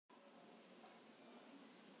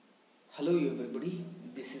Hello everybody,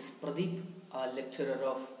 this is Pradeep, a lecturer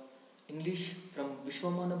of English from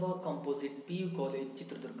Vishwamanava Composite PU College,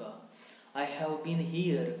 Chitradurga. I have been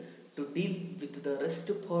here to deal with the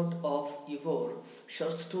rest part of your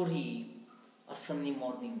short story, A Sunny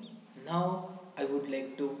Morning. Now I would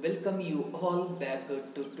like to welcome you all back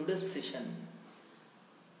to today's session.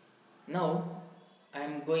 Now I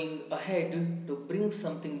am going ahead to bring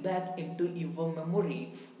something back into your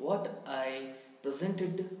memory what I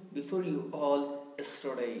presented before you all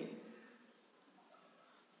yesterday.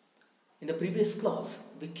 In the previous class,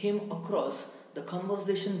 we came across the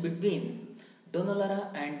conversation between Donalara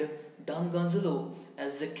and Don Gonzalo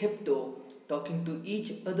as they kept talking to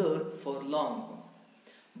each other for long.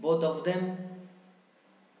 Both of them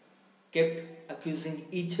kept accusing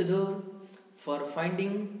each other for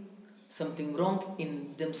finding something wrong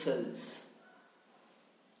in themselves.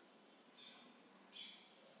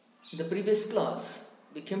 In the previous class,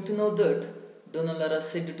 we came to know that Donalara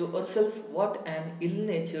said to herself, "What an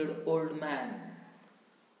ill-natured old man."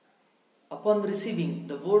 Upon receiving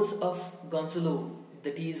the words of Gonzalo,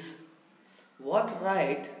 that is, "What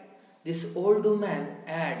right this old man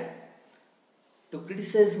had to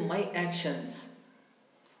criticize my actions?"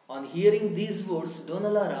 On hearing these words,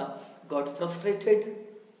 Donalara got frustrated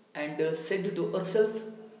and said to herself,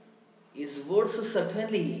 "His words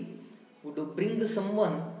certainly would bring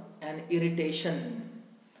someone an irritation.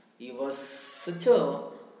 He was such a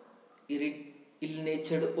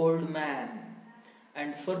ill-natured old man,"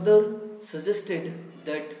 and further suggested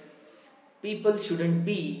that people shouldn't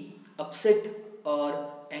be upset or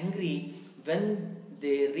angry when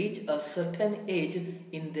they reach a certain age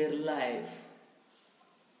in their life.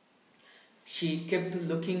 She kept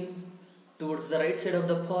looking towards the right side of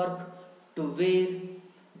the park to where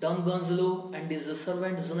Don Gonzalo and his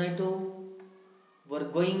servant Zunaito were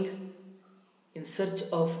going in search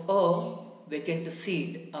of a vacant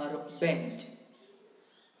seat or bench.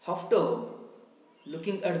 After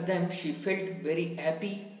looking at them, she felt very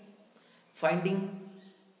happy, finding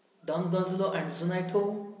Don Gonzalo and Zunaito,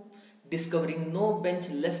 discovering no bench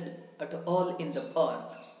left at all in the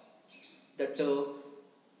park. That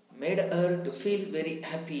made her to feel very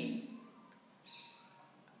happy.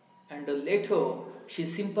 And later, she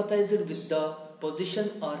sympathized with the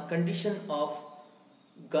position or condition of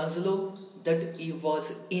Gonzalo that he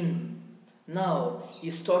was in. Now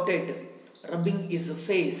he started rubbing his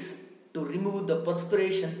face to remove the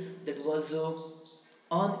perspiration that was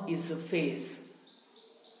on his face.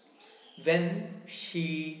 When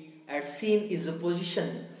she had seen his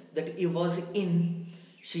position that he was in,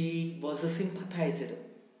 she was sympathized.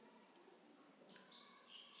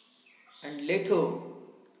 And later,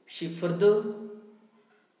 she further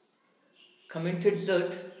commented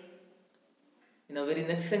that in a very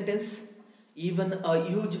next sentence, even a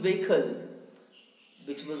huge vehicle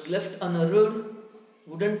which was left on a road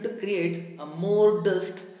wouldn't create a more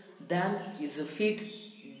dust than his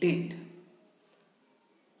feet did.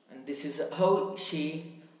 And this is how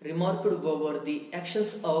she remarked over the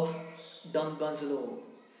actions of Don Gonzalo.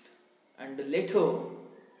 And later,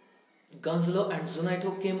 Gonzalo and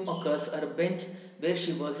Zunaito came across her bench where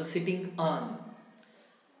she was sitting on.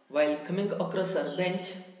 While coming across her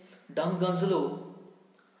bench, Don Gonzalo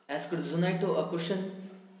asked Zunaito a question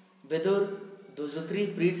whether those three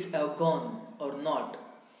breeds have gone or not.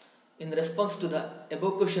 In response to the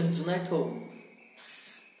above question, Zunaito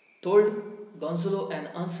told Gonzalo an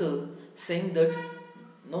answer saying that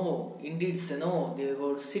no, indeed, no, they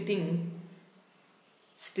were sitting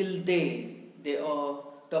still there. They are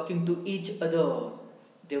talking to each other.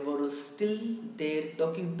 They were still there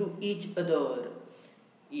talking to each other.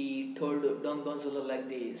 He told Don Gonzalo like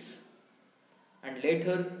this. And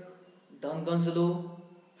later, Don Gonzalo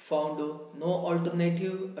found no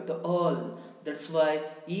alternative at all. That's why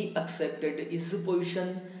he accepted his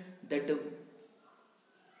position that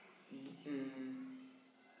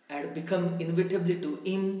had become inevitable to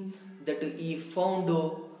him, that he found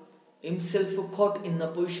himself caught in a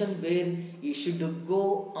position where he should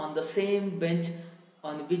go on the same bench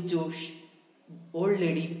on which old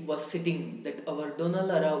lady was sitting, that our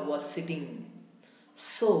Donalara was sitting.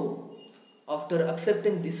 So, after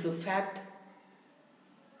accepting this fact,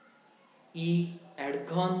 he had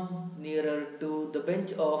gone nearer to the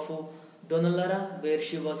bench of Donalara where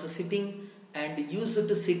she was sitting and used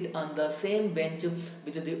to sit on the same bench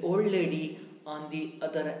with the old lady on the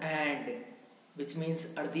other hand, which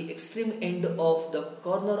means at the extreme end of the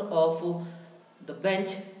corner of the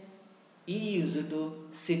bench he used to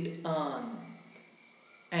sit on.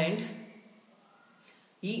 And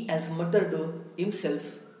he has muttered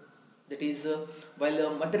himself, that is,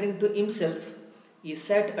 while muttering to himself, he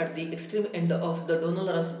sat at the extreme end of the Donna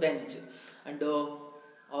Lara's bench, and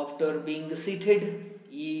after being seated,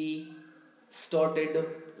 he started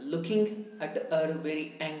looking at her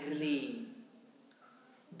very angrily.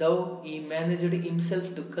 Though he managed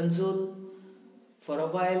himself to console for a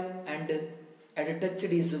while and had touched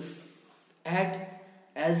his hat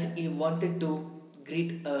as he wanted to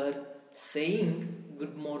greet her, saying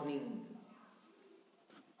good morning.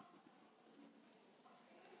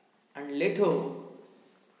 And later,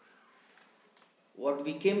 what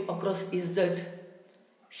we came across is that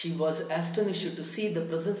she was astonished to see the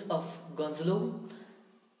presence of Gonzalo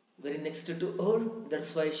very next to her.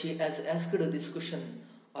 That's why she has asked this question: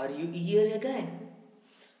 are you here again?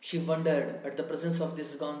 She wondered at the presence of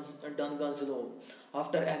this Don Gonzalo.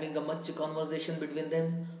 After having a much conversation between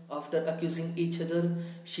them, after accusing each other,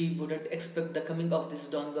 she wouldn't expect the coming of this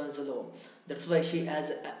Don Gonzalo. That's why she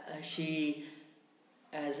has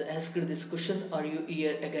asked this question: are you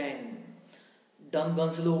here again? Don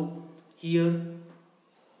Gonzalo here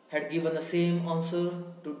had given the same answer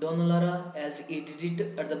to Donna Lara as he did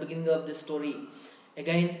it at the beginning of the story.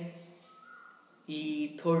 Again,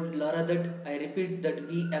 he told Lara that I repeat that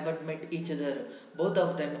we haven't met each other. Both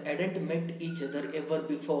of them hadn't met each other ever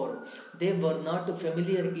before. They were not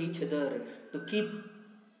familiar each other to keep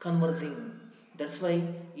conversing. That's why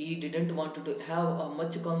he didn't want to have a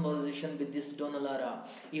much conversation with this Donna Lara.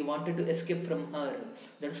 He wanted to escape from her.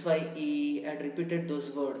 That's why he had repeated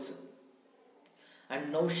those words.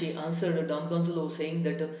 And now she answered Don Gonzalo saying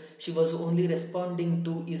that she was only responding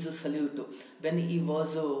to his salute when he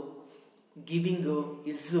was giving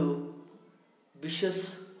his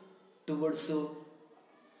wishes towards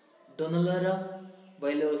Donna Lara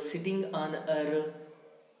while sitting on her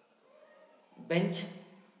bench.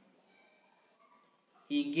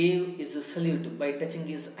 He gave his salute by touching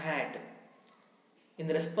his hat. In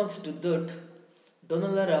response to that, Donna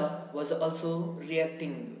Lara was also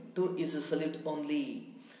reacting to his salute only.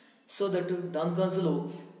 So that Don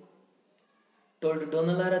Gonzalo told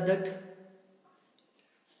Donna Lara that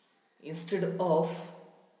instead of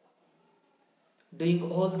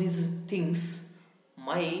doing all these things,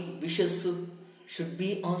 my wishes should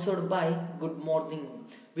be answered by good morning,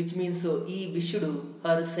 which means he wished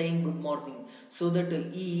her saying good morning. So that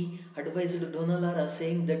he advised Donna Lara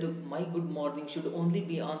saying that my good morning should only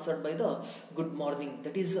be answered by the good morning.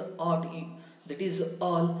 That is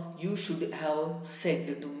all you should have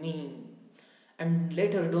said to me. And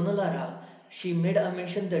later, Donna Lara, she made a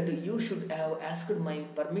mention that you should have asked my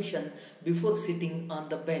permission before sitting on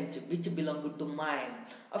the bench which belonged to mine.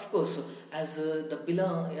 Of course, as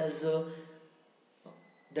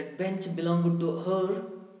that bench belonged to her,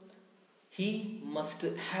 he must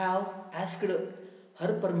have asked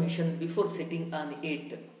her permission before sitting on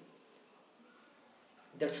it.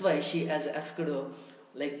 That's why she has asked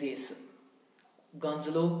like this.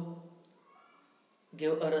 Gonzalo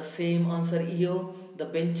gave her the same answer here. The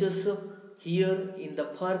benches here in the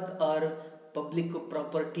park are public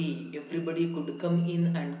property. Everybody could come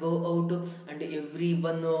in and go out, and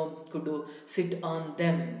everyone could sit on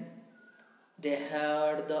them. They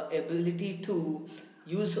had the ability to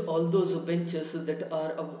use all those benches that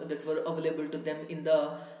were available to them in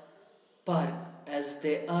the park, as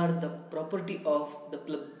they are the property of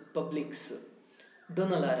the publics.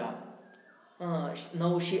 Donna Lara,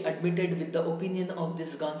 now she admitted with the opinion of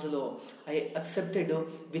this Gonzalo. I accepted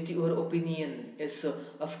with your opinion. Yes,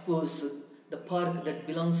 of course, the park that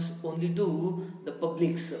belongs only to the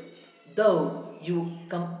publics. Though you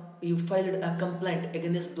filed a complaint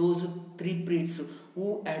against those three priests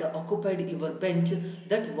who had occupied your bench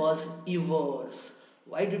that was yours.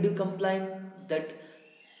 Why did you complain that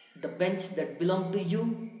the bench that belonged to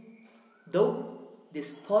you? Though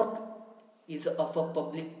this park is of a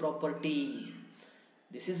public property.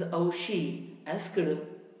 This is how she asked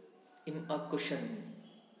him a question.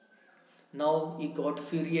 Now he got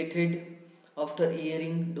furiated after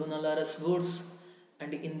hearing Donna Lara's words,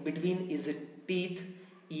 and in between his teeth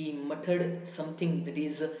he muttered something that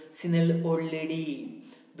is senile old lady,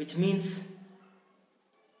 which means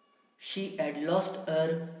she had lost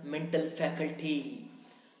her mental faculty,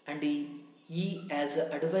 and he has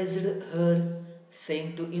advised her,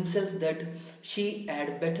 saying to himself that she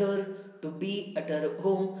had better to be at her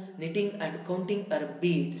home knitting and counting her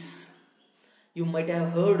beads. You might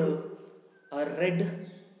have heard or read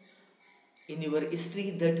in your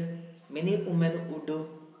history that many women would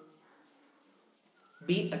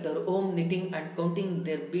be at her home knitting and counting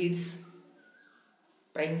their beads,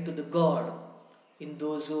 praying to the God in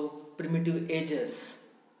those primitive ages.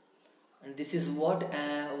 And this is what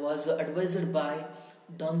was advised by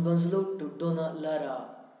Don Gonzalo to Donna Lara.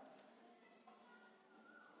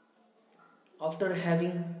 After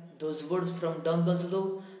having those words from Don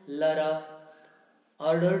Gonzalo, Lara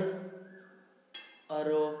ordered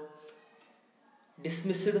or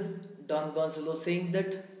dismissed Don Gonzalo, saying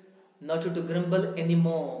that not to grumble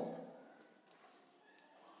anymore.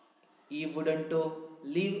 He wouldn't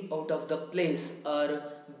leave out of the place or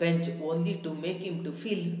bench only to make him to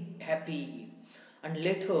feel happy. And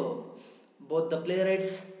later, both the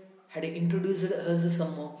playwrights had introduced us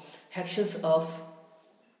some actions of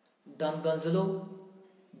Don Gonzalo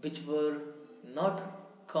which were not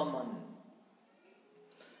common.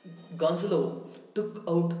 Gonzalo took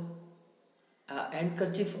out a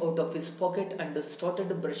handkerchief out of his pocket and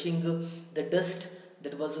started brushing the dust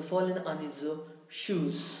that was fallen on his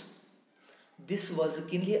shoes. This was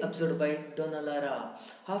keenly observed by Donna Lara.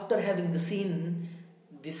 After having seen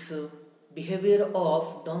this behavior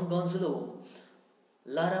of Don Gonzalo,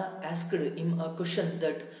 Lara asked him a question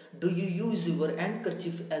that, do you use your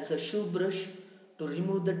handkerchief as a shoe brush to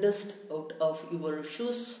remove the dust out of your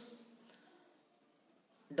shoes?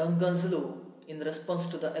 Don Gonzalo, in response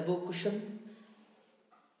to the above question,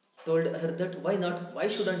 told her that why not? Why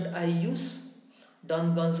shouldn't I use?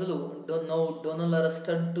 Don Gonzalo, now Donna Lara's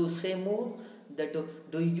turn to say more that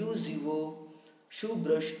do you use your shoe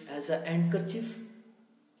brush as a handkerchief?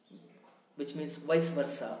 Which means vice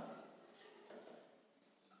versa.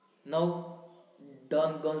 Now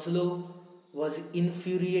Don Gonzalo was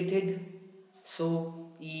infuriated,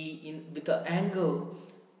 so with anger,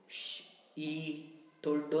 he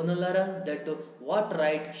told Donna Lara that what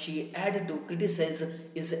right she had to criticize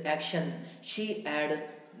his action. She had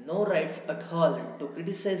no rights at all to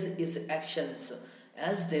criticize his actions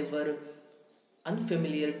as they were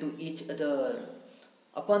unfamiliar to each other.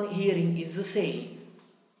 Upon hearing his say,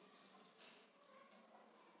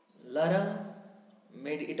 Lara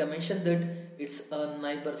made it a mention that it's a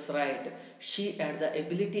neighbor's right. She had the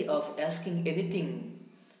ability of asking anything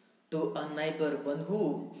to a neighbor, one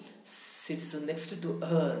who sits next to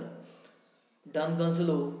her. Don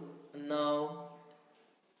Gonzalo now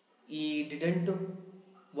he didn't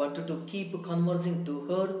want to keep conversing to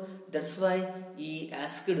her. That's why he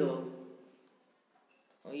asked her.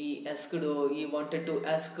 He wanted to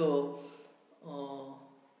ask a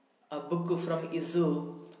book from his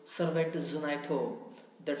servant Zunaito.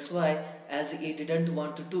 That's why, as he didn't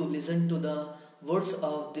want to listen to the words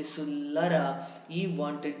of this Lara, he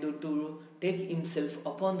wanted to take himself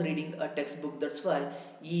upon reading a textbook. That's why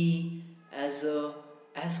he has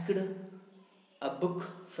asked a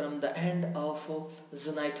book from the hand of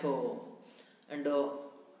Zunaito. And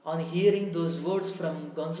on hearing those words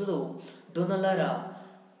from Gonzalo, Donna Lara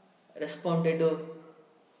responded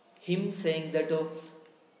him saying that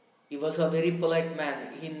he was a very polite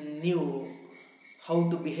man. He knew how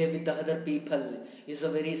to behave with the other people. He is a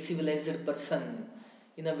very civilized person.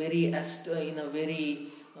 In a very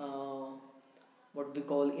what we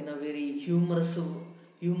call in a very humorous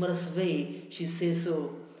way, she says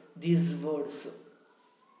these words.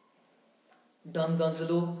 Don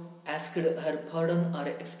Gonzalo asked her pardon or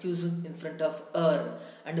excuse in front of her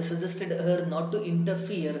and suggested her not to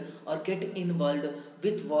interfere or get involved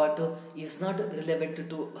with what is not relevant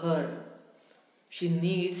to her. She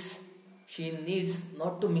needs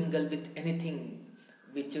not to mingle with anything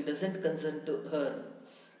which doesn't concern to her.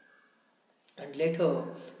 And later,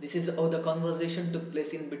 this is how the conversation took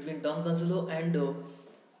place in between Don Gonzalo and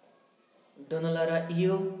Donna Lara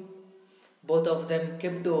Io. Both of them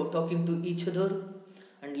kept talking to each other,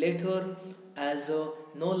 and later, as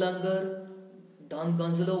no longer Don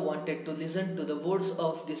Gonzalo wanted to listen to the words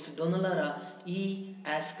of this Donna Lara, he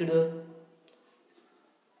asked a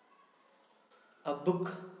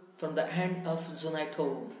book from the hand of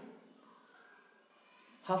Zunaito.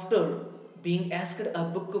 After being asked a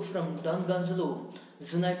book from Don Gonzalo,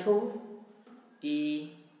 Zunaito,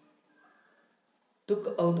 he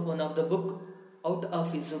took out one of the book out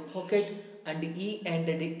of his pocket and he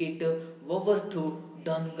handed it over to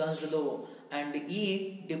Don Gonzalo, and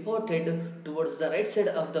he departed towards the right side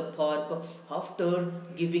of the park after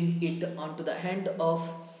giving it onto the hand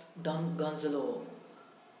of Don Gonzalo.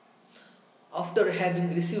 After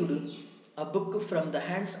having received a book from the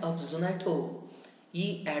hands of Zunaito,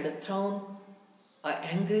 he had thrown an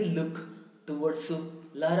angry look towards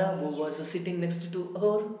Lara, who was sitting next to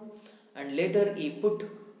her, and later he put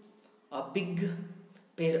a big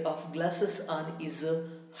pair of glasses on his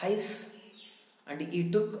eyes and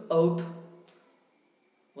he took out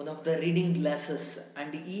one of the reading glasses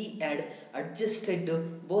and he had adjusted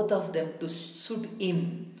both of them to suit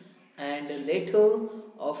him, and later,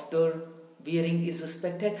 after wearing his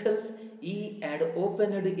spectacle, he had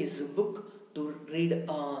opened his book to read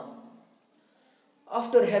on.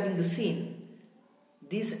 After having seen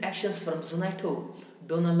these actions from Zunaito,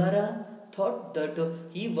 Donna Lara thought that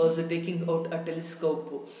he was taking out a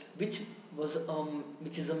telescope which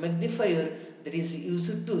is a magnifier that is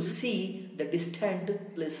used to see the distant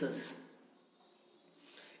places.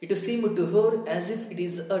 It seemed to her as if it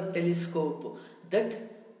is a telescope that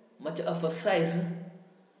much of a size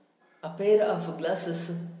a pair of glasses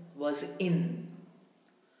was in,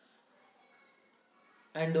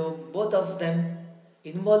 and both of them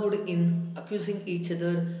involved in accusing each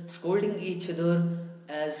other, scolding each other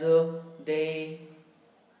as they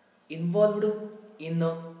involved in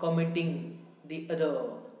commenting the other,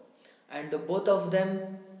 and both of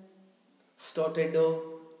them started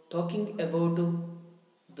talking about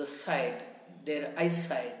the sight, their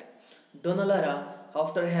eyesight. Donna Lara,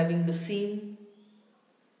 after having seen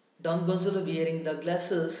Don Gonzalo wearing the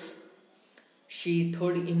glasses, she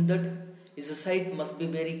told him that his sight must be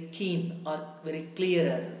very keen or very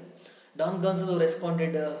clearer. Don Gonzalo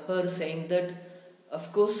responded her saying that,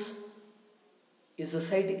 of course, his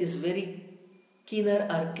sight is very keener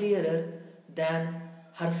or clearer than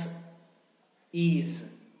hers is.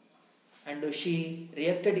 And she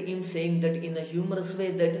reacted him saying that in a humorous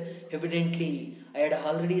way that evidently I had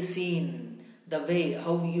already seen the way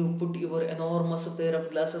how you put your enormous pair of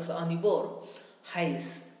glasses on your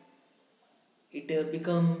eyes. It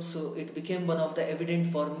became one of the evident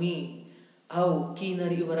for me how keener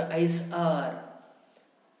your eyes are.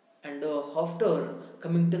 And after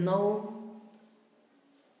coming to know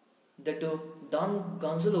that Don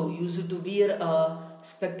Gonzalo used to wear a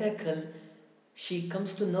spectacle, she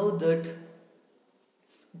comes to know that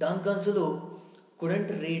Don Gonzalo couldn't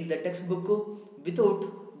read the textbook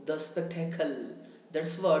without the spectacle.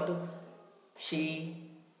 That's what she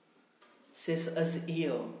says us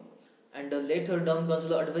here. And later Don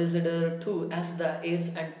Gonzalo advised her to ask the heirs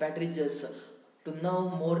and patriarchs to know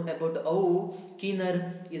more about how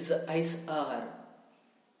keener his eyes are.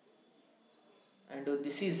 And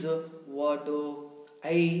this is what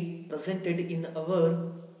I presented in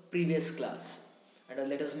our previous class. And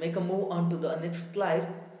let us make a move on to the next slide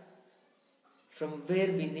from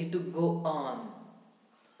where we need to go on.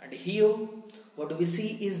 And here what we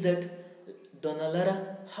see is that Donna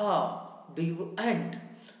Lara, how do you end?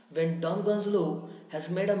 When Don Gonzalo has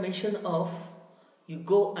made a mention of you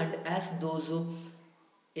go and ask those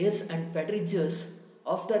heirs and patriarchs,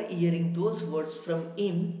 after hearing those words from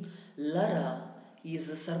him, Lara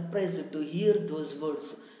is surprised to hear those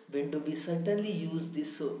words. When do we certainly use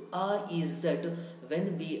this is that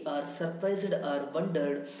when we are surprised or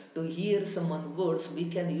wondered to hear someone words, we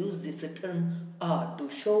can use this term to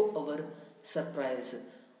show our surprise.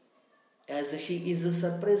 As she is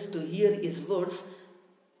surprised to hear his words,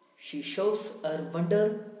 she shows her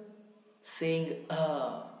wonder, saying,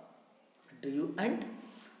 do you and?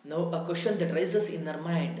 Now a question that rises in her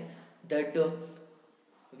mind that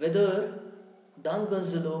whether Don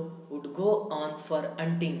Gonzalo would go on for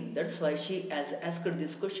hunting. That's why she has asked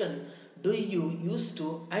this question. Do you used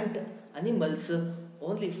to hunt animals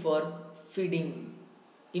only for feeding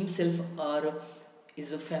himself or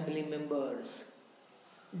his family members?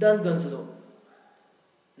 Don Gonzalo,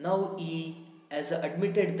 now he has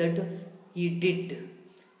admitted that he did.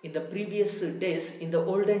 In the previous days, in the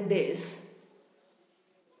olden days,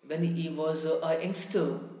 when he was a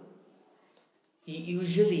youngster, he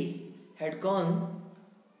usually had gone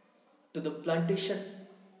to the plantation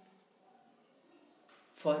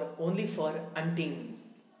only for hunting.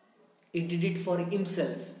 He did it for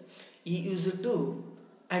himself. He used to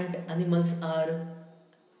hunt animals or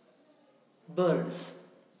birds.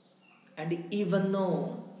 And even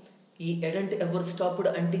though he hadn't ever stopped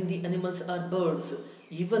hunting the animals or birds,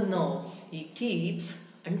 even now he keeps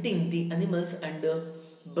hunting the animals and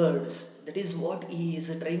birds. That is what he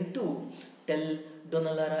is trying to tell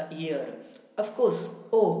Donna Lara here. Of course,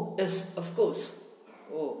 oh yes, of course,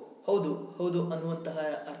 oh ಹೌದು ಹೌದು ಅನ್ನುವಂತಹ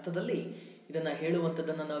ಅರ್ಥದಲ್ಲಿ ಇದನ್ನು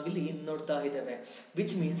ಹೇಳುವಂಥದ್ದನ್ನು ನಾವಿಲ್ಲಿ ನೋಡ್ತಾ ಇದ್ದೇವೆ.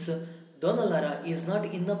 Which means Donna Lara is not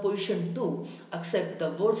in a position to accept the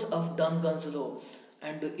words of Don Gonzalo,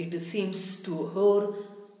 and it seems to her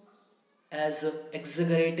as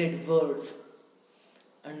exaggerated words.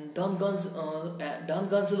 And Don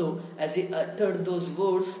Gonzalo, as he uttered those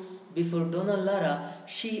words before Donna Lara,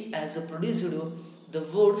 she has produced the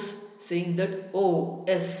words saying that, oh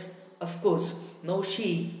yes, of course. Now she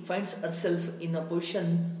finds herself in a position,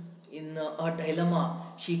 in a dilemma.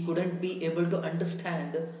 She couldn't be able to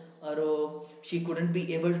understand, or she couldn't be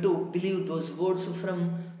able to believe those words from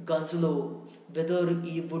Gonzalo, whether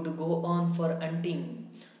he would go on for hunting.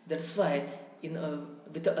 That's why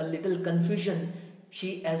with a little confusion she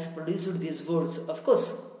has produced these words. Of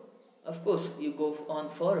course, you go on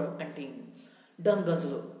for hunting. Don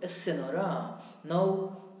Gonzalo, yes, Senora.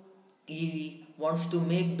 Now he wants to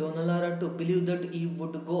make Donalara to believe that he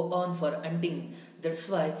would go on for hunting. That's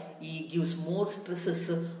why he gives more stresses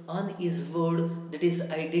on his word, that is,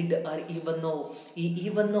 I did or even no. He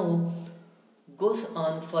even now goes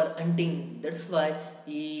on for hunting. That's why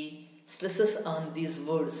he stresses on these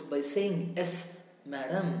words by saying, yes,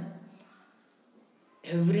 madam.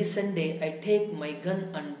 Every Sunday I take my gun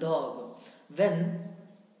and dog. When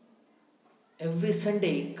every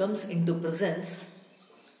Sunday comes into presence,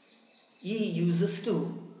 he uses to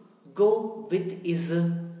go with his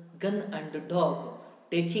gun and dog,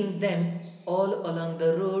 taking them all along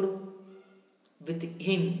the road with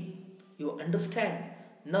him. You understand?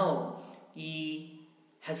 Now he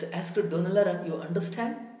has asked Donalara, you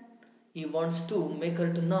understand? He wants to make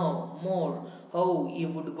her to know more how he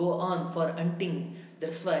would go on for hunting.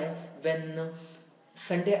 That's why when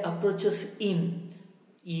Sunday approaches him,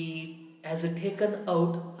 he has taken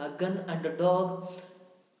out a gun and a dog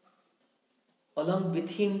along with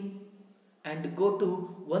him and go to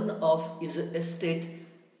one of his estate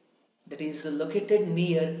that is located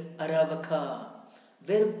near Aravaka.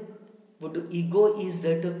 Where would he go is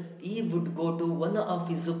that he would go to one of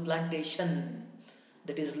his plantation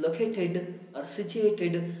that is located or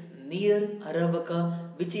situated near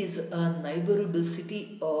Aravaka, which is a neighborhood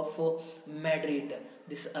city of Madrid.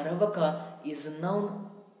 This Aravaka is known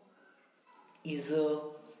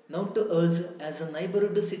to us as a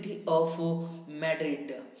neighborhood city of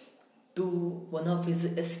Madrid. To one of his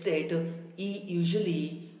estate, he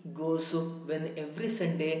usually goes when every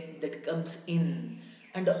Sunday that comes in.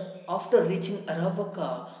 And after reaching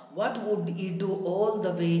Aravaka, what would he do all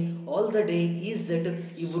the day is that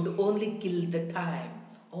he would only kill the time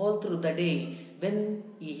all through the day when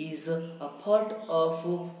he is a part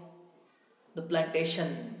of the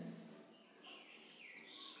plantation.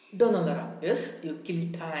 Donalara, yes, you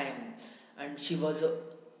kill time. And she was,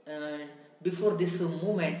 before this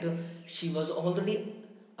moment, she was already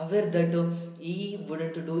aware that he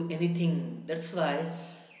wouldn't do anything. That's why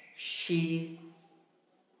she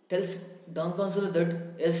tells Don Gonzalo that,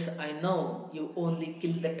 yes, I know you only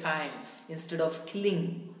kill the time. Instead of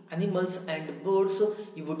killing animals and birds,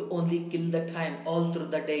 you would only kill the time all through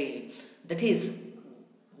the day. That is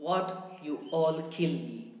what you all kill.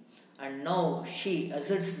 And now she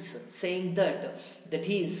asserts saying that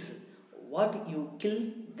is what you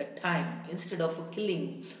kill the time instead of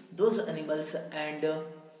killing those animals and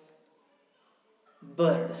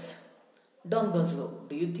birds. Don Gonzalo,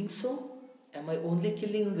 do you think so? Am I only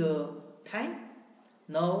killing time?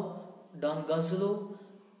 Now Don Gonzalo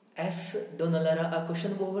asks Donalara a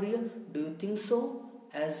question over here. Do you think so?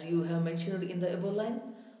 As you have mentioned in the above line,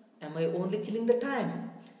 am I only killing the time?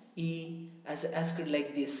 He has asked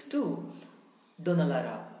like this too.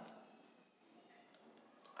 Donalara,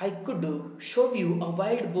 I could show you a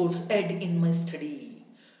wild boar's head in my study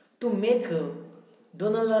to make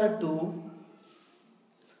Donalara to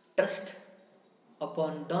trust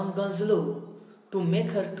upon Don Gonzalo, to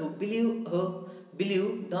make her to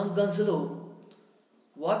believe Don Gonzalo.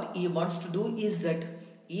 What he wants to do is that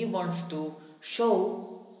he wants to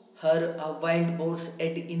show her a wild boar's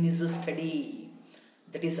head in his study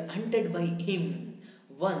that is hunted by him.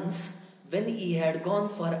 Once, when he had gone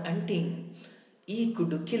for hunting, he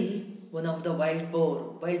could kill one of the wild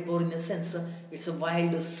boar. Wild boar, in a sense, it's a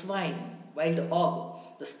wild swine, wild hog.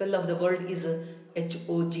 The spell of the word is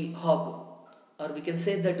H-O-G, hog. Or we can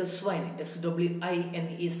say that a swine,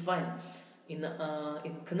 S-W-I-N-E, swine. In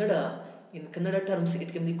Kannada terms,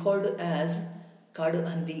 it can be called as Kadu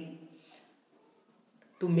Handi.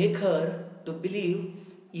 To make her to believe,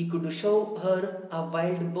 he could show her a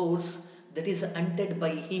wild boars that is hunted by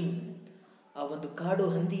him. ಆ ಒಂದು ಕಾಡು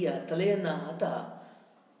ಹಂದಿಯ ತಲೆಯನ್ನು ಆತ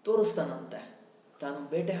ತೋರಿಸ್ತಾನಂತೆ. ತಾನು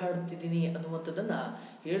ಬೇಟೆ ಆಡುತ್ತಿದ್ದೀನಿ ಅನ್ನುವಂಥದ್ದನ್ನು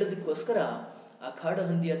ಹೇಳೋದಕ್ಕೋಸ್ಕರ ಆ ಕಾಡು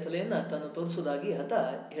ಹಂದಿಯ ತಲೆಯನ್ನು ತಾನು ತೋರಿಸೋದಾಗಿ ಆತ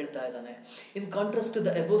ಹೇಳ್ತಾ ಇದ್ದಾನೆ. ಇನ್ contrast to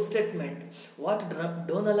the above statement, what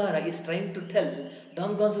Donalara is trying to tell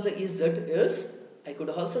Don Gonzalo is that, yes, I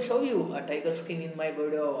could also show you a tiger skin in my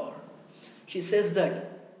boudoir. She says that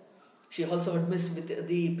she also admits with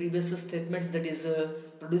the previous statements that is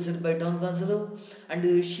produced by Don Gonzalo, and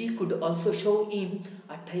she could also show him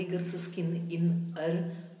a tiger's skin in her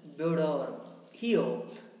boudoir. Here,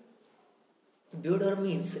 boudoir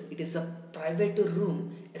means it is a private room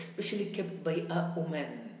especially kept by a woman.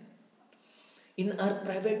 In her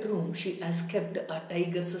private room, she has kept a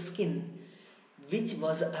tiger's skin which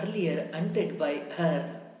was earlier hunted by her.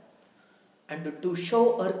 And to show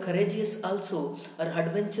her courageous also, her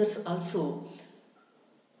adventures also,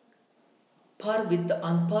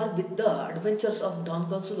 on par with the adventures of Don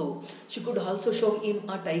Gonzalo, she could also show him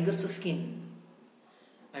a tiger's skin.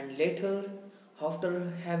 And later,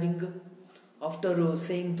 after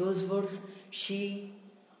saying those words, she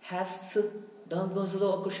asks Don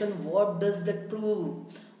Gonzalo a question: what does that prove?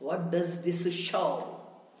 What does this show?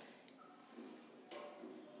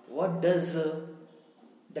 What does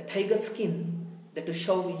the tiger skin that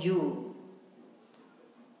show you?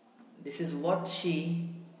 This is what she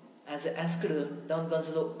has asked Don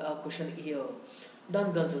Gonzalo a question here.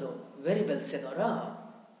 Don Gonzalo, very well, Senora.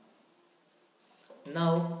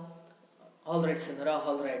 Now, all right, Senora,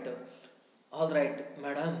 all right,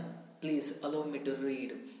 madam, please allow me to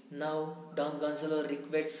read. Now, Don Gonzalo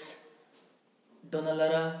requests Donna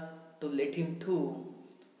Lara to let him too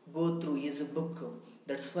go through his book.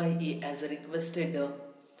 That's why he has requested,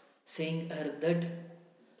 saying her that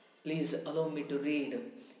please allow me to read.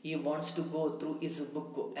 He wants to go through his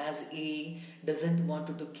book as he doesn't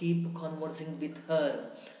want to keep conversing with her.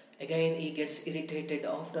 Again, he gets irritated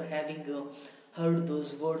after having heard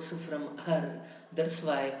those words from her. That's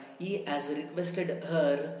why he has requested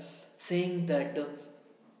her, saying that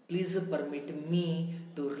please permit me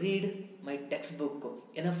to read my textbook.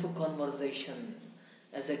 Enough conversation.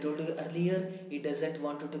 As I told you earlier, he doesn't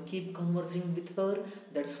want to keep conversing with her.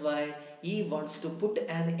 That's why he wants to put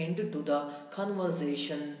an end to the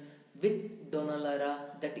conversation with Donna Lara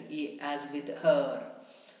that he has with her.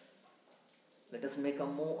 Let us make a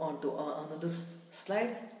move on to another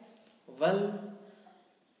slide. Well,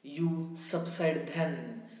 you subside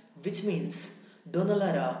then, which means Donna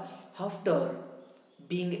Lara, after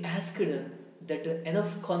being asked that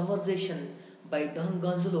enough conversation by Don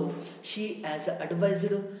Gonzalo, she has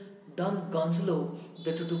advised Don Gonzalo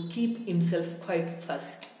that to keep himself quiet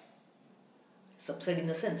first. Subside in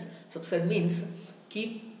a sense. Subside means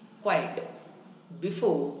keep quiet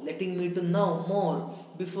before letting me to know more,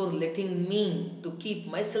 before letting me to keep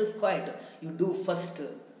myself quiet. You do first.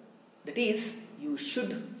 That is, you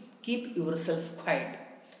should keep yourself quiet.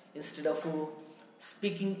 Instead of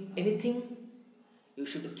speaking anything, you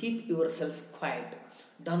should keep yourself quiet.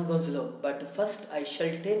 Don Gonzalo, but first I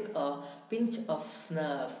shall take a pinch of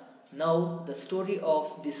snuff. Now the story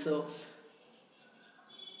of this a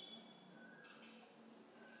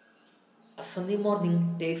Sunday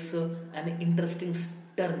morning takes an interesting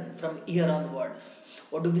turn from here onwards.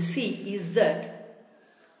 What do we see is that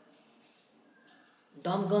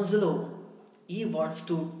Don Gonzalo, he wants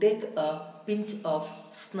to take a pinch of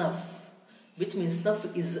snuff, which means snuff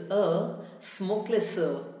is a smokeless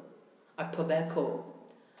tobacco.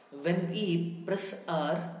 When we press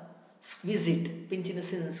or squeeze it, pinch in the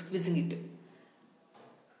sense squeezing it,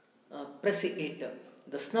 press it,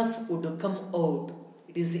 the snuff would come out.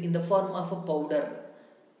 It is in the form of a powder.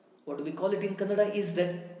 What do we call it in Kannada is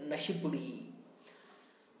that nashipudi.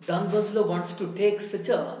 Don Gonzalo wants to take such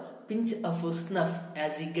a pinch of snuff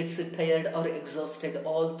as he gets tired or exhausted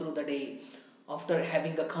all through the day, after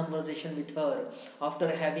having a conversation with her,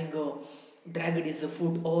 after having dragged his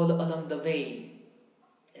foot all along the way,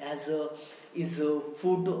 as his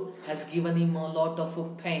food has given him a lot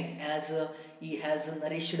of pain, as he has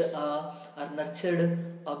nourished or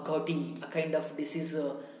nurtured a gouty, a kind of disease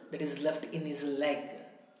that is left in his leg.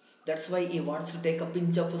 That's why he wants to take a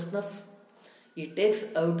pinch of snuff. He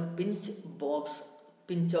takes out pinch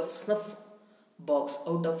of snuff box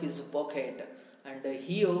out of his pocket, and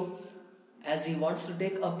here, as he wants to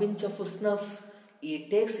take a pinch of snuff, he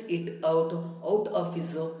takes it out of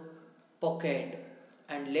his pocket,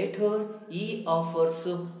 and later he offers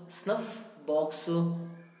snuff box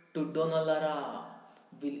to Donna Lara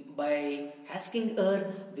by asking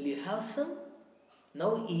her, will you have some?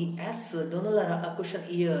 Now he asks Donna Lara a question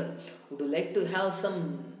here, would you like to have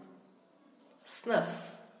some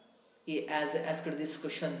snuff? He has asked this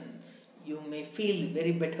question, you may feel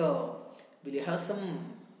very better, will you have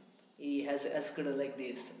some? He has asked like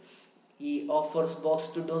this. He offers box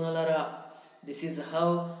to Donna Lara. This is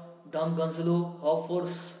how Don Gonzalo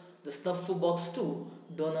offers the snuff box to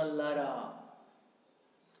Donna Lara.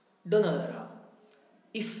 Donna Lara,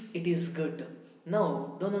 if it is good.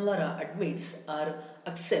 Now Donna Lara admits or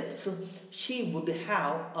accepts she would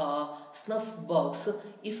have a snuff box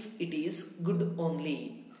if it is good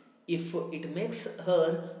only. If it makes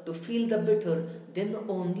her to feel the better, then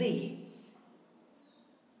only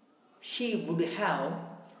she would have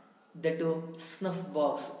that snuff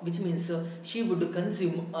box, which means she would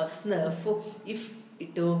consume a snuff if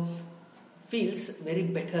it feels very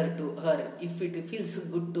better to her. If it feels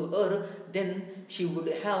good to her, then she would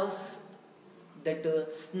have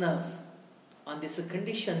that snuff. On this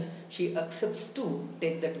condition, she accepts to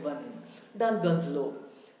take that one. Don Gonzalo,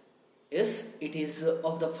 yes, it is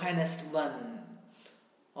of the finest one.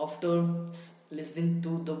 After listening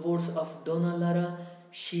to the words of Donna Lara,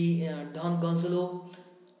 Don Gonzalo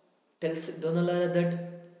tells Donalara that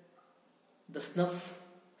the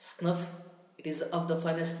snuff, it is of the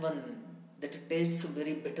finest one, that it tastes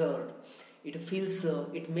very better.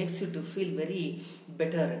 It makes you to feel very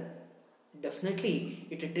better. Definitely,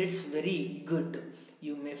 it tastes very good.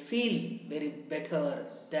 You may feel very better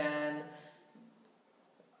than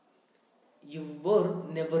you were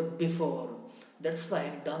never before. That's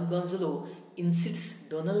why Don Gonzalo insists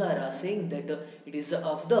Donalara, saying that it is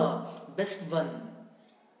of the best one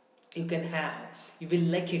you can have. You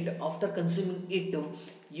will like it. After consuming it,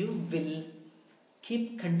 you will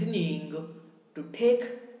keep continuing to take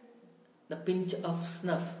the pinch of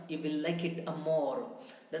snuff. You will like it more.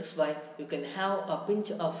 That's why you can have a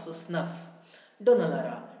pinch of snuff.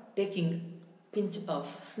 Donalara taking pinch of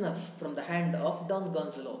snuff from the hand of Don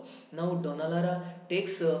Gonzalo. Now Donalara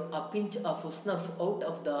takes a pinch of snuff out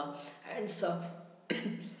of the hands of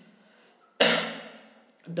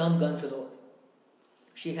Don Gonzalo.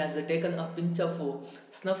 She has taken a pinch of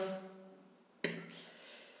snuff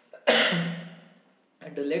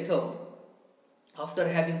and later, after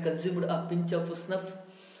having consumed a pinch of snuff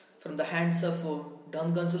from the hands of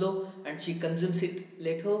Don Gonzalo, and she consumes it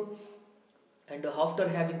later, and after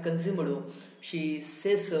having consumed, she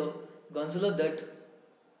says Gonzalo that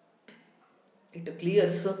it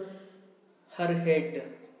clears her head.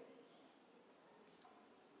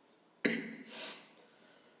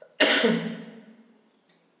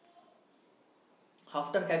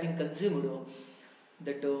 After having consumed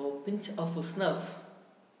that pinch of snuff,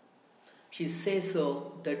 she says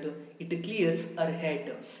that it clears her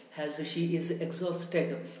head as she is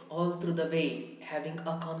exhausted all through the way, having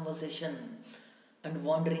a conversation and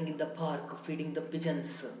wandering in the park, feeding the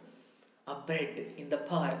pigeons a bread in the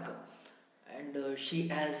park. And she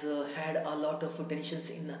has had a lot of tensions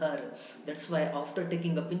in her. That's why after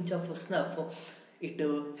taking a pinch of snuff, it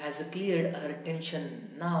has cleared her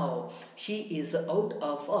tension. Now she is out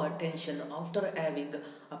of her tension after having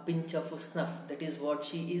a pinch of snuff. That is what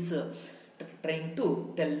she is trying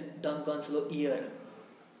to tell Don Gonzalo here.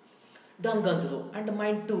 Don Gonzalo and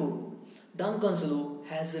mine too. Don Gonzalo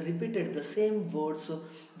has repeated the same words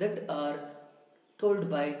that are told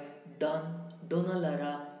by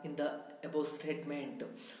Donalara in the above statement.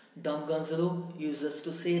 Don Gonzalo uses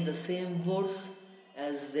to say the same words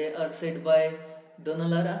as they are said by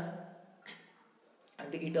Donalara,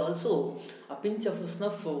 and it also, a pinch of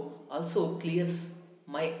snuff also clears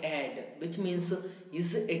my head, which means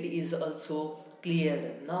his head is also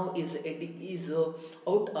cleared. Now his head is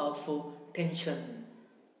out of tension.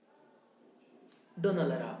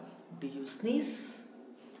 Donalara, do you sneeze?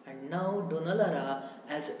 And now Donalara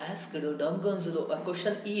has asked Don Gonzalo a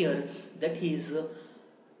question here, that is,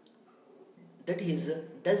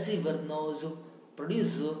 does your nose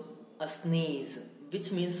produce a sneeze?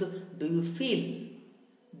 Which means, do you feel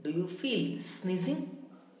sneezing?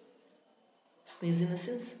 Sneeze in a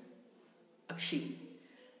sense? Akshi.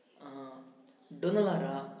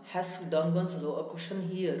 Donalara asks Don Gonzalo a question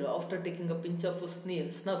here. After taking a pinch of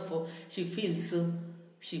snuff, she feels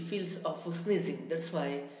of sneezing. That's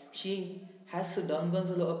why she asks Don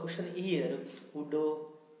Gonzalo a question here. Would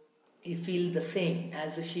he feel the same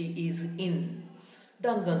as she is in?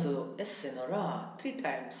 Don Gonzalo, yes, Senora, 3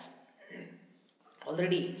 times.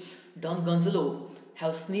 Already, Don Gonzalo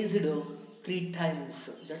have sneezed 3 times.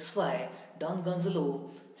 That's why Don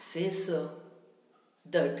Gonzalo says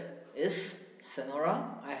that, yes,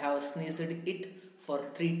 Senora, I have sneezed it for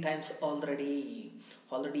 3 times already.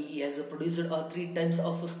 Already he has produced 3 times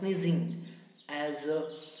of sneezing, as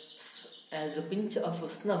a pinch of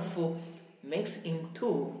snuff makes him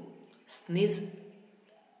to sneeze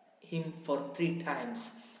him for 3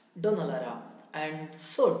 times. Donalara, and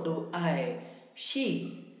so do I.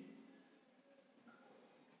 She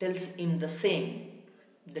tells him the same.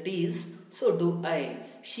 That is, so do I.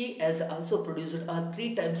 She has also produced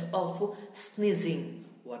 3 times of sneezing.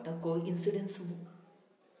 What a coincidence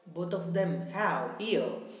both of them have here.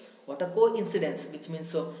 What a coincidence, which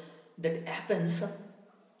means that happens,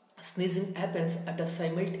 sneezing happens at a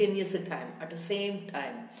simultaneous time, at the same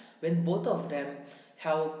time, when both of them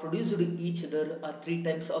have produced each other 3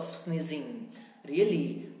 times of sneezing.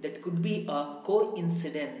 Really, that could be a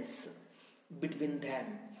coincidence between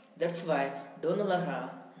them. That's why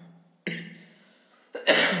Donalara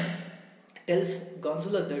tells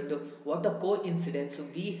Gonzalo that what a coincidence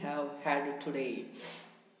we have had today.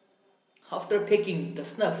 After taking the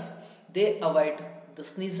snuff, they avoid the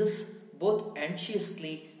sneezes both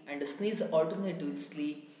anxiously and sneeze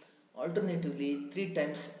alternatively 3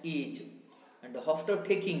 times each. And after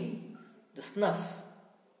taking the snuff,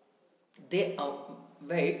 they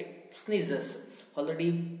avoid sneezes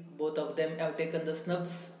Already both of them have taken the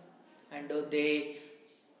snuff, and they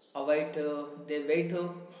wait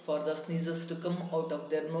for the sneezes to come out of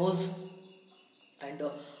their nose, and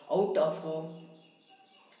out of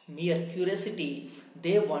mere curiosity,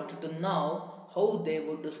 they wanted to know how they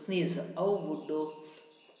would sneeze, how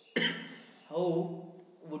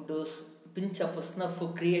would those pinch of a snuff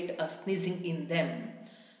create a sneezing in them.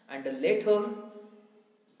 And later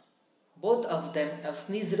both of them have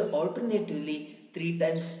sneezed alternatively 3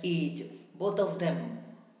 times each. Both of them,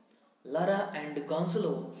 Lara and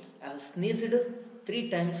Gonzalo, have sneezed 3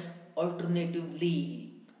 times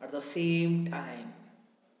alternatively at the same time.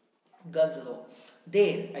 Gonzalo,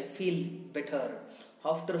 there I feel better.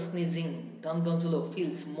 After sneezing, Don Gonzalo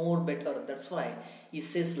feels more better. That's why he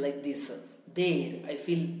says like this. There I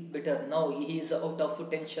feel better. Now he is out of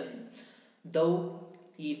tension. Though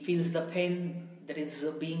he feels the pain that is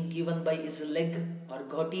being given by his leg or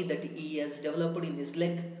gouty that he has developed in his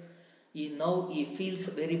leg, now he feels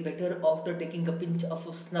very better after taking a pinch of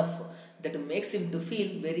snuff that makes him to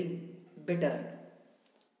feel very better.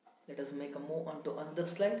 Let us make a move on to another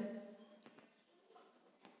slide.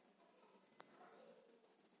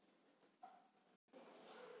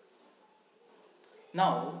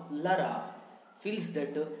 Now Lara feels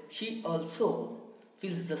that she also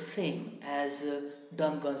feels the same as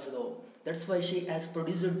Don Gonzalo. That's why she has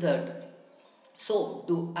produced that. So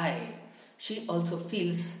do I. She also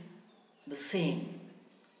feels the same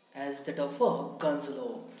as that of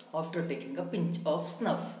Gonzalo after taking a pinch of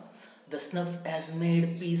snuff. The snuff has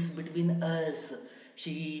made peace between us.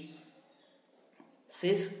 She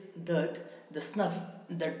says that the snuff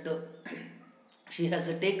that she has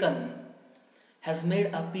taken has made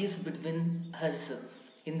a peace between us.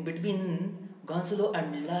 In between Gonzalo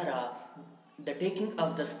and Lara, the taking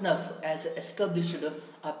of the snuff has established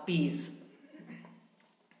a peace.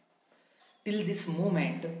 Till this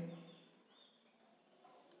moment,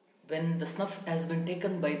 when the snuff has been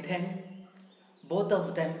taken by them, both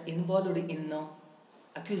of them involved in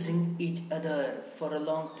accusing each other for a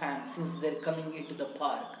long time since they're coming into the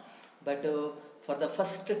park. But for the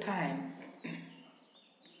first time,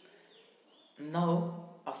 now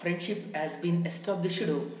a friendship has been established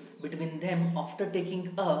between them after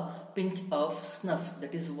taking a pinch of snuff.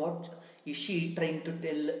 That is what is she trying to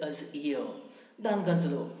tell us here. Don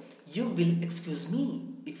Gonzalo, you will excuse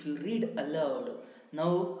me if you read aloud.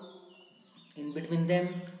 Now in between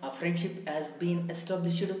them a friendship has been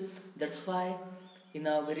established. That's why in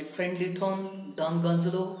a very friendly tone Don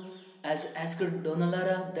Gonzalo has asked Donna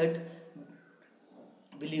Lara that,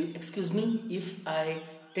 will you excuse me if I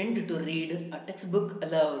tend to read a textbook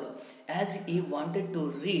aloud, as he wanted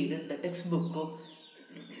to read the textbook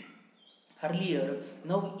earlier.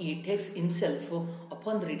 Now he takes himself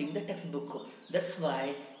upon reading the textbook. That's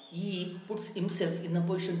why he puts himself in a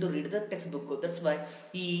position to read the textbook. That's why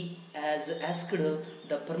he has asked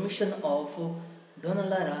the permission of Donna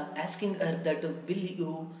Lara, asking her that, will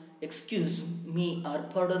you excuse me or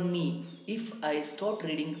pardon me if I start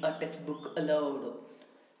reading a textbook aloud.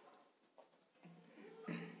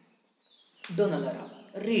 Donna Lara,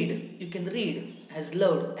 read. You can read as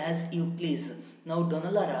loud as you please. Now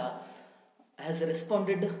Donna Lara has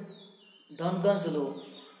responded Don Gonzalo,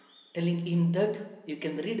 telling him that you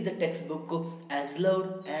can read the textbook as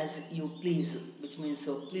loud as you please, which means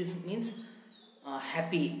please means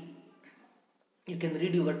happy. You can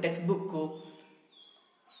read your textbook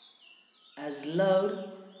as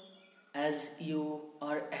loud as you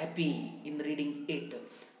are happy in reading it.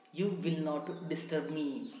 You will not disturb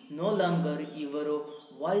me. No longer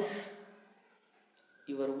voice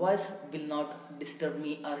your voice will not disturb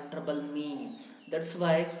me or trouble me. That's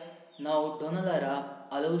why now Donna Lara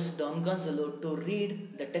allows Don Gonzalo to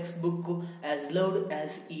read the textbook as loud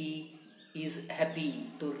as he is happy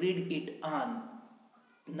to read it on.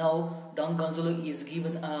 Now Don Gonzalo is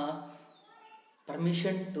given a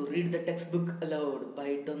permission to read the textbook aloud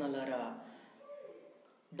by Donna Lara.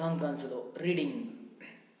 Don Gonzalo reading.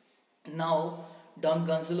 Now Don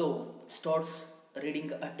Gonzalo starts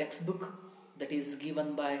reading a textbook that is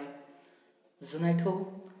given by Zunaito.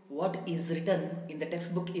 What is written in the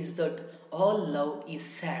textbook is that all love is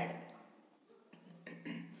sad.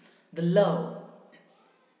 The love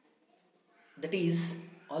that is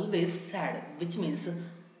always sad, which means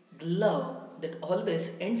the love that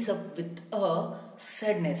always ends up with a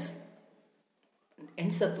sadness,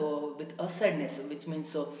 which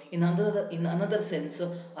means in another sense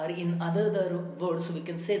or in other words we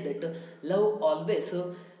can say that love always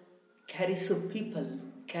carries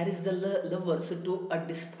the lovers to a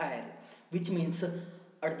despair, which means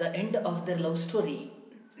at the end of their love story,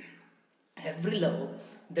 every love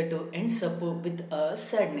that ends up with a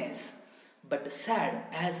sadness. But sad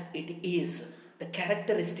as it is, the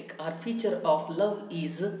characteristic or feature of love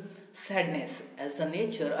is sadness. As the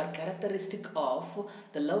nature or characteristic of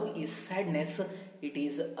the love is sadness,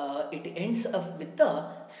 it ends up with the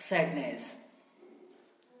sadness.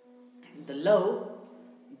 The love,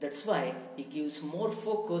 that's why he gives more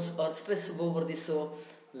focus or stress over this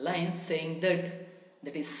line, saying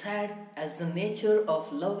that is sad as the nature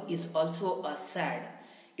of love is also a sad.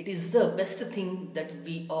 It is the best thing that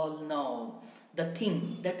we all know. The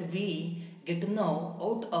thing that we get to know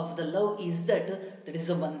out of the love is that is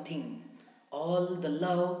the one thing. All the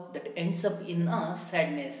love that ends up in a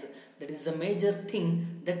sadness, that is the major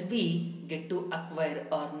thing that we get to acquire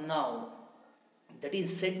or know. That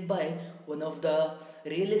is said by one of the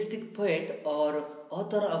realistic poet or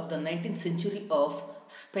author of the 19th century of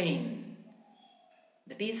Spain.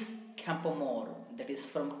 That is Campoamor. That is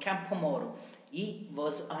from Campoamor. He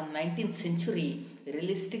was a 19th century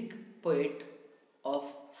realistic poet of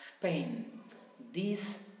Spain.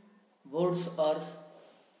 These words are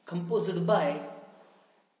composed by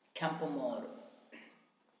Campoamor.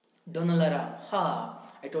 Donalara, ha.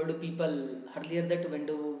 I told people earlier that when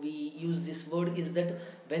do we use this word is that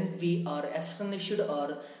when we are astonished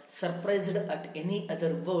or surprised at any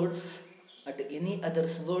other words, at any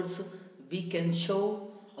other's words, we can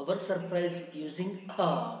show our surprise using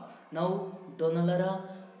ha. Now, Donalara,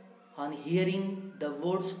 on hearing the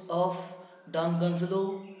words of Don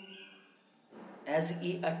Gonzalo, as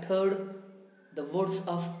he uttered the words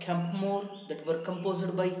of Campoamor that were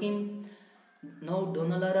composed by him, now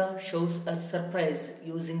Donalara shows a surprise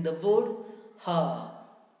using the word ha.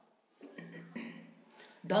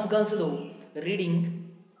 Don Gonzalo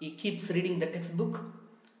he keeps reading the textbook.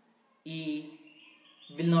 He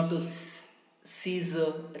will not cease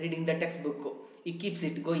reading the textbook. He keeps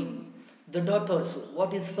it going. The daughters,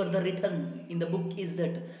 what is further written in the book is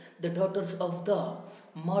that the daughters of the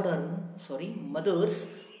mothers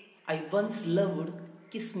I once loved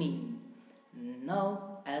kiss me.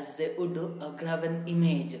 Now as they would a graven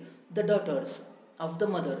image, the daughters of the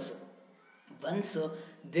mothers. Once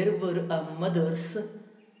there were mothers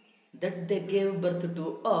that they gave birth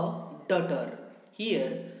to a daughter.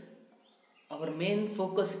 Here, our main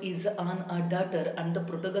focus is on a daughter and the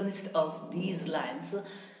protagonist of these lines.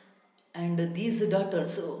 And these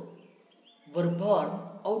daughters were born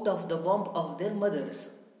out of the womb of their mothers.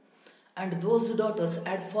 And those daughters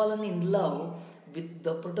had fallen in love with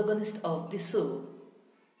the protagonist of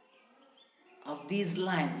these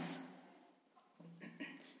lines.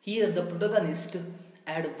 Here the protagonist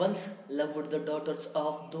had once loved the daughters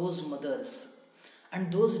of those mothers,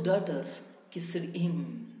 and those daughters kissed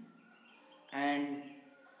him, and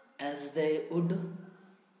as they would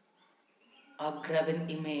a graven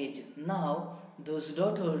image. Now those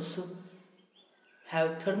daughters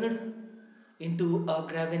have turned into a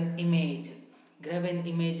graven image. Graven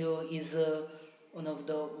image is one of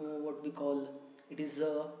the what we call it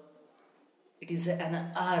is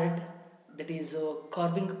an art that is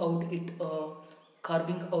carving out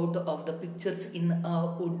of the pictures in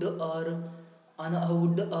a wood or on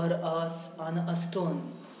a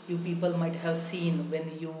stone. You people might have seen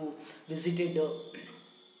when you visited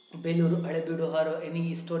Belur, Halebeedu or any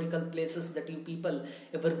historical places that you people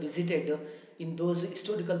ever visited. In those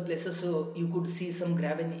historical places you could see some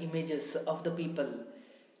graven images of the people,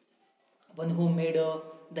 one who made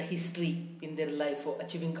the history in their life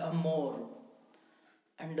achieving a more,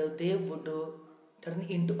 and they would turn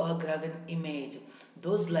into a graven image.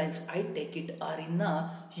 Those lines, I take it, are in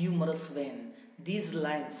a humorous vein. These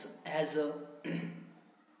lines, as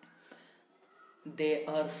they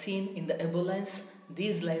are seen in the above lines,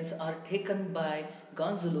 these lines are taken by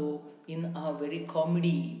Gonzalo in a very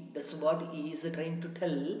comedy. That's what he is trying to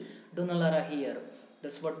tell Donalara here.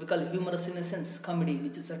 That's what we call humorous in a sense, comedy,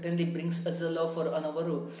 which certainly brings us a laugh on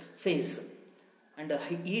our face. And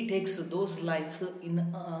he takes those lines in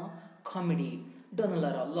a comedy.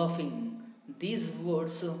 Donalara laughing. These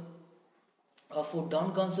words of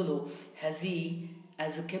Don Gonzalo,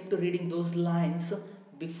 as kept reading those lines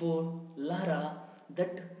before Lara,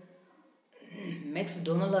 that makes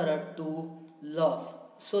Donalara to laugh,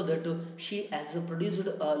 so that she has produced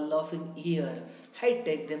a laughing ear. I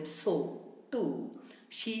take them so too.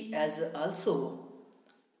 She has also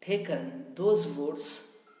taken those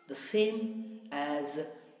words the same as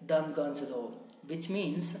Don Gonzalo, which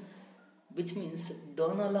means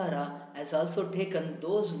Donalara has also taken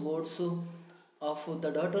those words of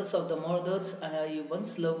the daughters of the mothers I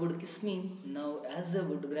once loved would kiss me, now as a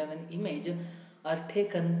would graven image, are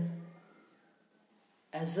taken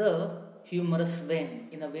as a humorous vein,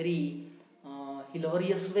 in a very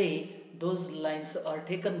hilarious way, those lines are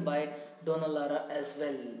taken by Donna Lara as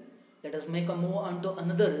well. Let us make a move on to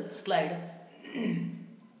another slide.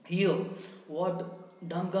 Here, what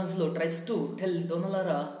Don Gonzalo tries to tell Donna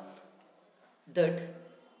Lara that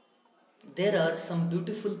there are some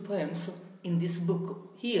beautiful poems in this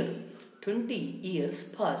book. Here, 20 years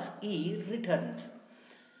pass, he returns.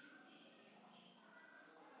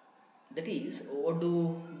 That is, what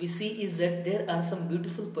do we see is that there are some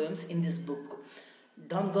beautiful poems in this book.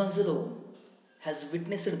 Don Gonzalo has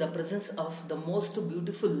witnessed the presence of the most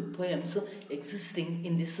beautiful poems existing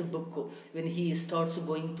in this book. When he starts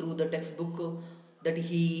going through the textbook that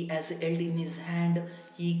he has held in his hand,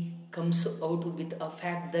 he comes out with a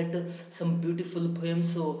fact that some beautiful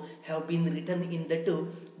poems have been written in that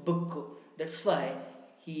book. That's why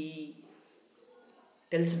he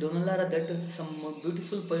tells Donna Lara that some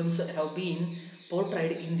beautiful poems have been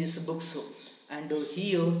portrayed in this book. And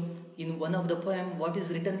here, in one of the poem, what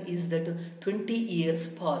is written is that 20 years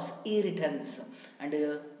pass, he returns. And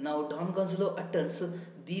now Don Gonzalo utters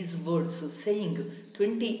these words saying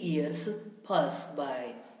 20 years pass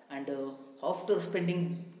by. And after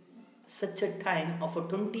spending such a time of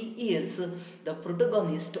 20 years, the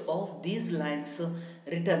protagonist of these lines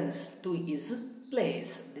returns to his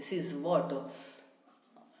place. This is what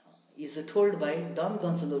is told by Don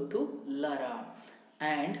Gonzalo to Lara.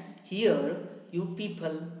 And here you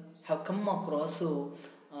people have come across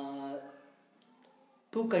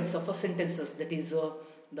two kinds of sentences. That is,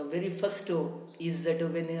 the very first is that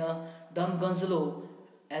when Don Gonzalo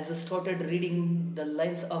has started reading the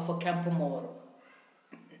lines of Campomore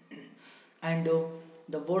and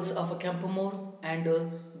the words of Campomore, and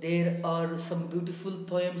there are some beautiful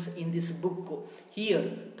poems in this book.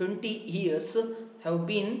 Here, 20 years have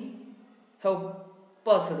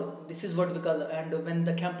passed. This is what we call. And when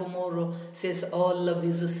the Campomore says all love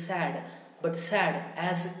is sad, but sad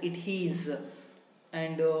as it is,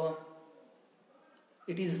 and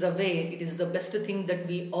it is the way, it is the best thing that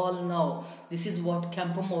we all know. This is what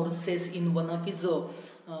Campomore says in one of his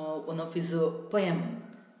poem.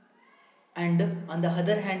 And on the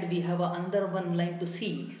other hand, we have another one line to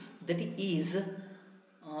see, that is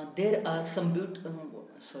there are some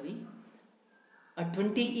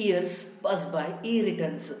 20 years pass by, he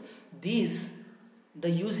returns. The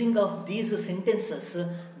using of these sentences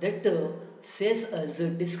that says us,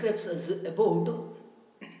 describes us about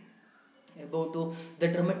the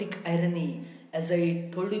dramatic irony. As I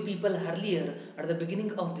told you people earlier at the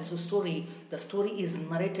beginning of this story, the story is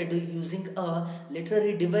narrated using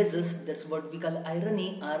literary devices. That's what we call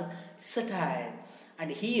irony or satire. And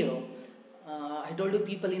here, I told you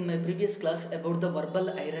people in my previous class about the verbal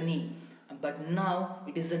irony, but now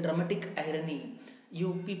it is a dramatic irony.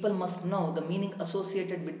 You people must know the meaning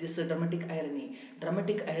associated with this dramatic irony.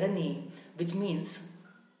 Dramatic irony, which means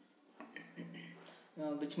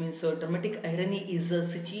dramatic irony is a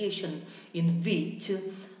situation in which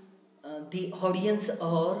the audience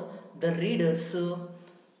or the readers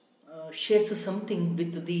shares something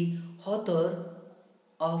with the author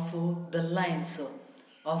of the lines,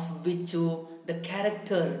 of which the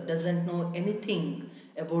character doesn't know anything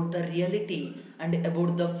about the reality and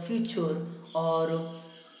about the future or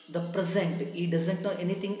the present. He doesn't know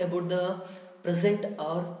anything about the present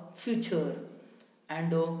or future,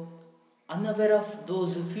 and unaware of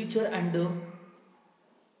those future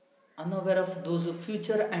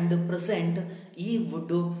and present, he would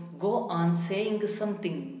go on saying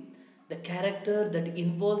something. The character that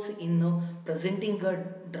involves in presenting a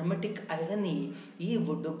dramatic irony, he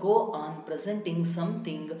would go on presenting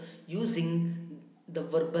something using the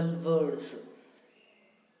verbal words,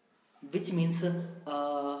 which means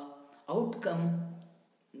outcome.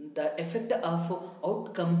 The effect of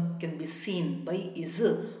outcome can be seen by his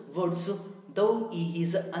words. Though he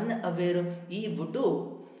is unaware, he would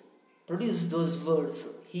produce those words.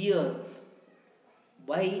 Here,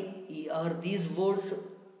 why are these words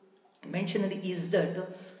mentioned is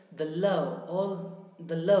that the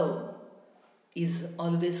love is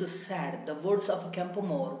always sad. The words of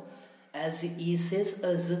Campomore, as he says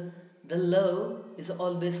us, the love is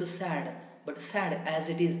always sad, but sad as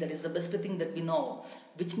it is, that is the best thing that we know.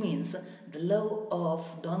 Which means the love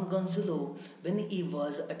of Don Gonzalo when he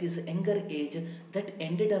was at his younger age, that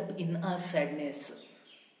ended up in a sadness.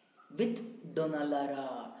 With Donna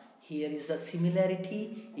Lara, here is a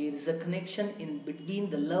similarity, here is a connection in between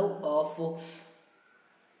the love of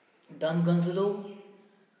Don Gonzalo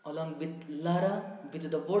along with Lara,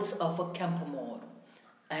 with the words of Campomore.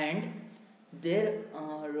 And there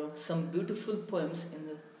are some beautiful poems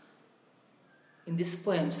in these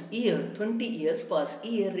poems. Here, 20 years pass,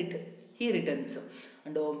 he returns.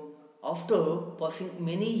 And After passing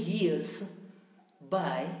many years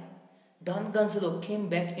by, Don Gonzalo came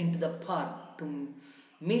back into the park to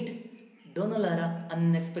meet Donalara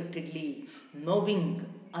unexpectedly, knowing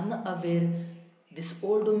unaware this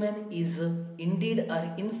old man is indeed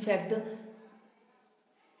or in fact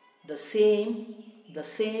the same the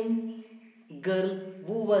same girl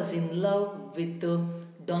who was in love with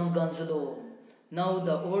Don Gonzalo. Now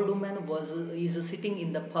the old man is sitting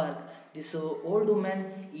in the park. This old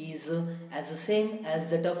man is as the same as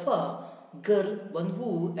that of a girl, one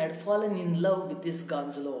who had fallen in love with this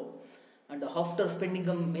Gonzalo. And after spending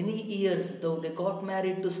many years, though they got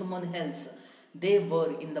married to someone else, they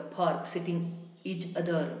were in the park sitting each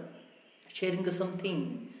other, sharing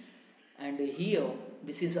something. And here,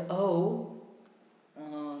 this is how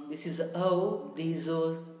these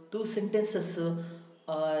two sentences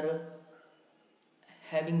are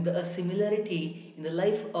having a similarity in the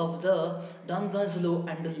life of the Don Gonzalo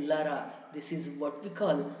and Lara. This is what we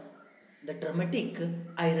call the dramatic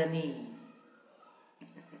irony.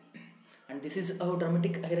 And this is how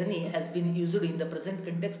dramatic irony has been used in the present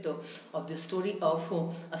context of the story of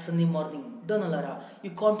A Sunny Morning. Donna Lara,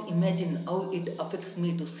 you can't imagine how it affects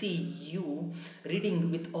me to see you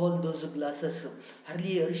reading with all those glasses.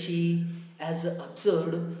 Earlier, she has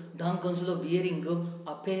observed Don Gonzalo wearing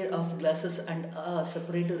a pair of glasses and a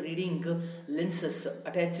separate reading lenses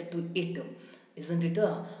attached to it. Isn't it?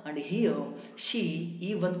 And here she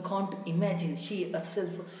even can't imagine. She herself,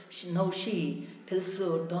 now she tells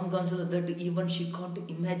Don Gonzalo that even she can't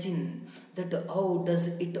imagine that how does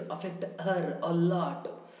it affect her a lot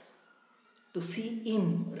to see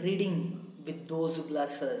him reading with those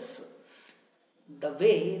glasses. The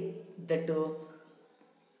way that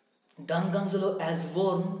Don Gonzalo has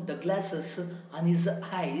worn the glasses on his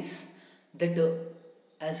eyes that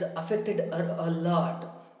has affected her a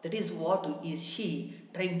lot. That is what is she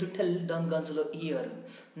trying to tell Don Gonzalo here.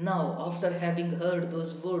 Now, after having heard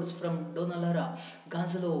those words from Donna Lara,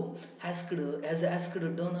 Gonzalo has asked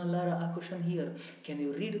Donna Lara a question here. Can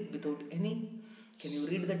you read without any? Can you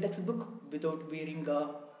read the textbook without wearing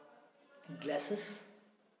glasses?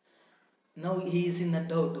 Now he is in a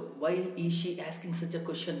doubt. Why is she asking such a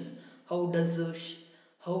question? How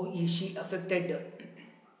is she affected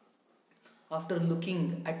after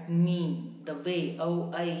looking at me the way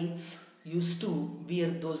how I used to wear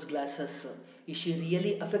those glasses? Is she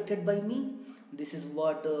really affected by me? This is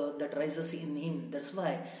what that rises in him. That's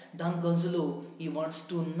why Don Gonzalo, he wants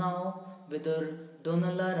to know whether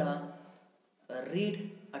Donna Lara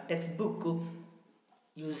read a textbook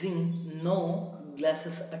using no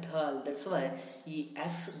glasses at all. That's why he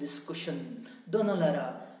asks this question. Donna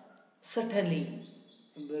Lara, certainly,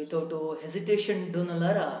 without hesitation, Donna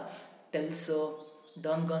Lara tells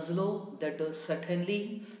Don Gonzalo that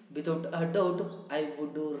certainly, without a doubt, I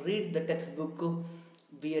would read the textbook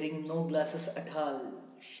wearing no glasses at all.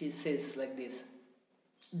 She says like this.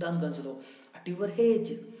 Don Gonzalo, at your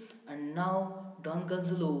age. And now Don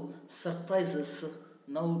Gonzalo surprises.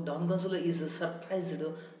 Now Don Gonzalo is surprised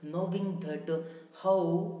knowing that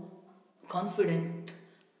how confident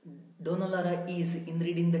Donna Lara is in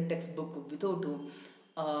reading the textbook without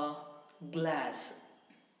a glass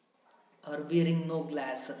or wearing no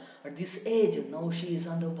glass. At this age, now she is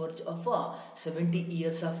on the verge of 70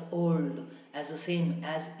 years of old, as the same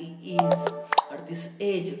as he is. At this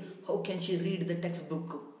age, how can she read the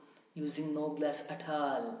textbook using no glass at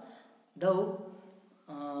all? Though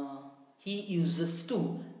he uses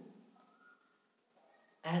to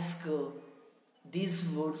ask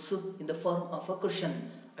these words in the form of a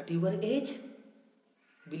question. At your age?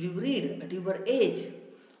 Will you read at your age?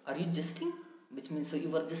 Are you jesting? Which means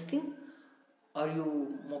you are jesting? Are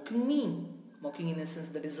you mocking me? Mocking in a sense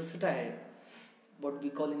that is a satire. What we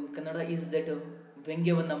call in Kannada is that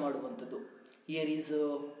ವ್ಯಂಗ್ಯವನ್ನು ಮಾಡುವಂಥದ್ದು. Here is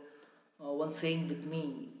one saying with me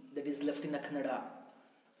that is left in the Kannada.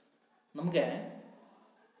 ನಮಗೆ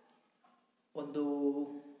ಒಂದು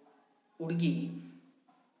ಹುಡುಗಿ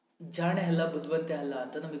ಜಾಣೆ ಅಲ್ಲ ಬುದ್ಧಿವಂತೆ ಅಲ್ಲ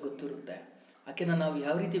ಅಂತ ನಮಗೆ ಗೊತ್ತಿರುತ್ತೆ. ಆಕೆನ ನಾವು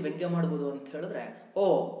ಯಾವ ರೀತಿ ವ್ಯಂಗ್ಯ ಮಾಡ್ಬೋದು ಅಂತ ಹೇಳಿದ್ರೆ, ಓ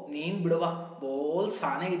ನೀನು ಬಿಡವಾ ಬೋಲ್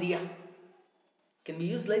ಸಾನೆ ಇದೆಯಾ. Can be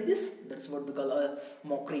used like this. That's what we call a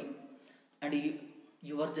mockery. And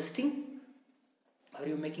you are jesting? Are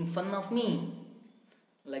you making fun of me?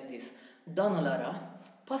 Like this. Donna Lara,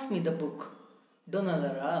 pass me the book. Donna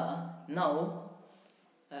Lara now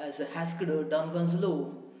has asked Don Gonzalo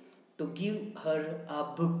to give her a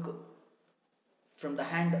book from the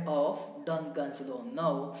hand of Don Gonzalo.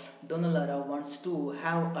 Now, Donna Lara wants to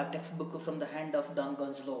have a textbook from the hand of Don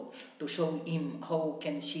Gonzalo to show him how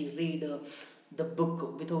can she read the book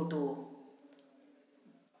without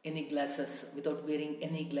any glasses, without wearing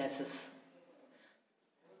any glasses.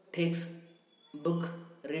 takes book,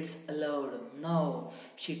 reads aloud. Now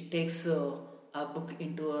she takes a book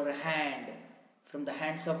into her hand from the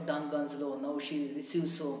hands of Don Gonzalo. Now she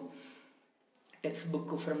receives a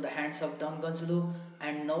textbook from the hands of Don Gonzalo,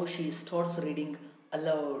 and now she starts reading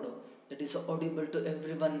aloud. That is audible to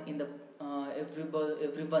everyone in the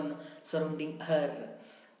everyone surrounding her,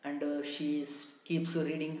 and she keeps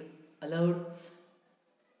reading aloud.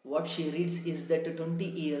 What she reads is that 20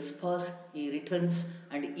 years pass, he returns,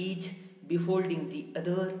 and each, beholding the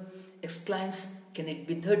other, exclaims, "Can it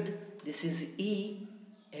be that this is he?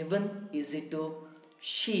 Heaven, is it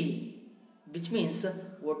she?" Which means,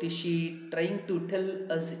 what is she trying to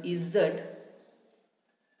tell us is that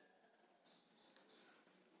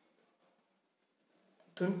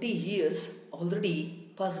 20 years already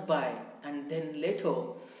passed by, and then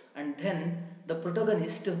the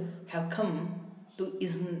protagonist have come to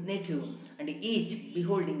his native, and each,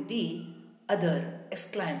 beholding the other,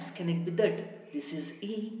 exclaims, "Can it be that this is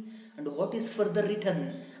he?" And what is further written,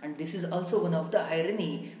 and this is also one of the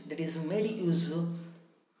irony that is made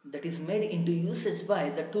into usage by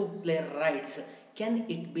the two playwrights. Can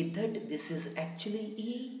it be that this is actually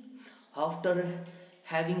he? After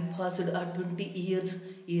having passed 20 years,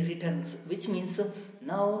 he returns, which means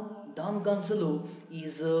now Don Gonzalo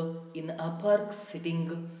is in a park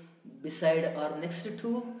sitting beside or next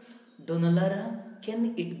to Donalara.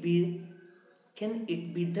 Can it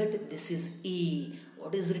be that this is he?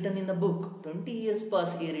 What is written in the book? 20 years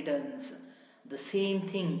pass, he returns. The same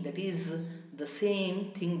thing that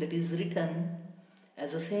is written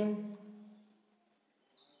as the same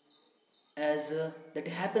as that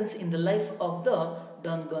happens in the life of the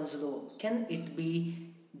Don Gonzalo. Can it be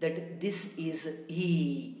that this is he?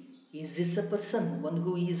 Is this a person, one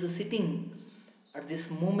who is sitting at this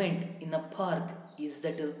moment in a park? Is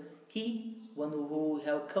that he, one who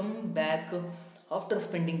have come back after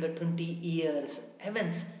spending 20 years?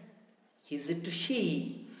 Heavens, is it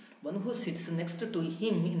she? One who sits next to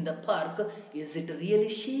him in the park, is it really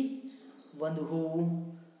she? One who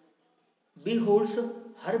beholds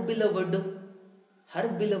her beloved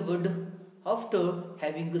after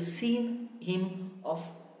having seen him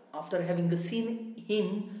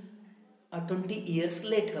 20 years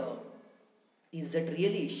later. Is that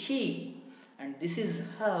really she? And this is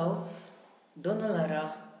how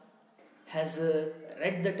Donalara has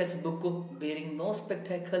read the textbook bearing no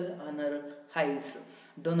spectacle on her eyes.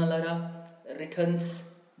 Donalara returns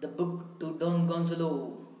the book to Don Gonzalo,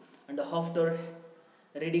 and after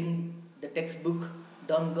reading the textbook,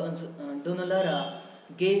 Donalara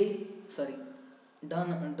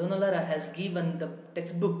has given the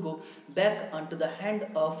textbook back onto the hand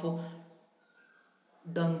of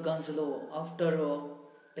Don Gonzalo. After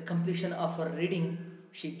the completion of her reading,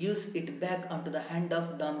 she gives it back onto the hand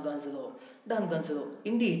of Don Gonzalo. Don Gonzalo,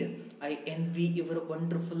 indeed, I envy your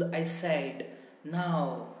wonderful eyesight.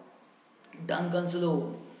 Now, Don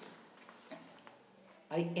Gonzalo,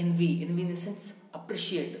 I envy in the sense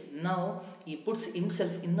appreciate. Now he puts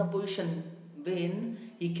himself in a position when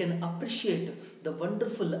he can appreciate the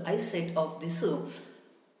wonderful eyesight of this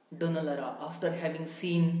Donalara. After having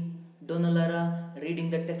seen Donalara reading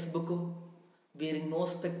the textbook, bearing no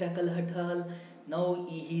spectacle at all, now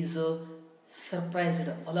he is surprised.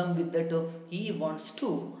 Along with that, he wants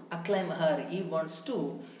to acclaim her. He wants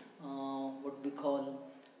to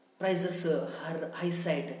prizes her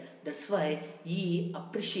eyesight. That's why he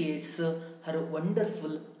appreciates her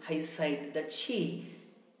wonderful eyesight that she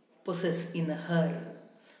possesses in her.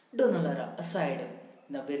 Donalara aside,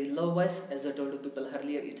 in a very low voice, as I told people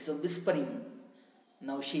earlier, it's a whispering.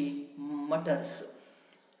 Now she mutters.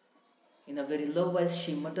 In a very low voice,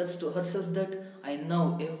 she mutters to herself that I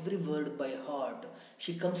know every word by heart.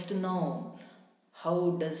 She comes to know.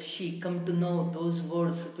 How does she come to know those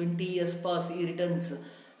words? 20 years pass, he returns.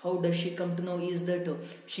 How does she come to know is that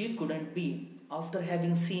she couldn't be. After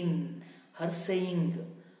having seen her saying,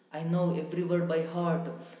 I know every word by heart,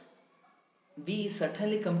 we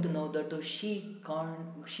certainly come to know that she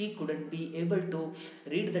couldn't be able to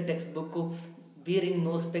read the textbook bearing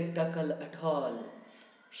no spectacle at all.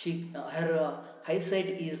 Her eyesight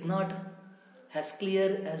is not as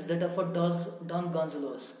clear as that of Don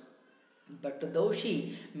Gonzalo's. But though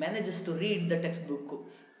she manages to read the textbook,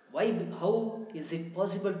 how is it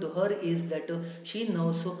possible to her is that she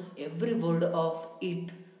knows every word of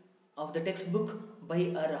the textbook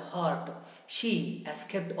by her heart. She has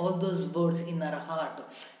kept all those words in her heart.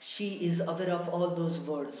 She is aware of all those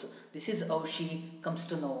words. This is how she comes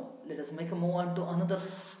to know. Let us make a move on to another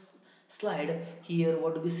slide. Here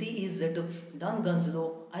what we see is that Don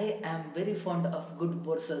Gonzalo, I am very fond of good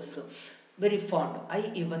verses. very fond.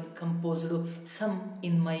 I even composed some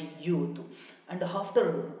in my youth. And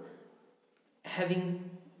after having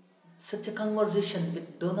such a conversation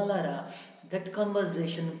with Donna Lara, that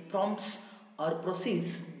conversation prompts or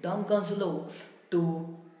proceeds Don Gonzalo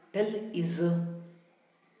to tell his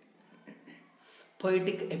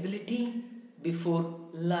poetic ability before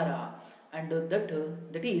Lara, and that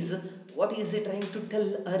is what he is trying to tell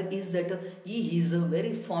her is that he is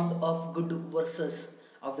very fond of good verses.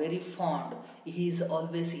 A very fond, he is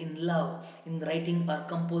always in love in writing or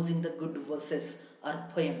composing the good verses or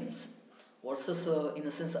poems. Verses, in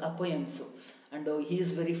a sense, are poems, and he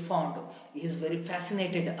is very fond. He is very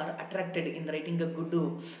fascinated or attracted in writing a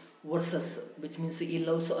good verses, which means he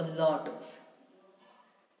loves a lot,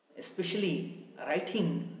 especially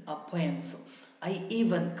writing poems. I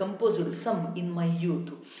even composed some in my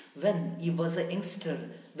youth when he was a youngster,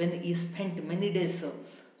 when he spent many days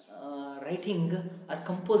writing or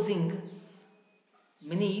composing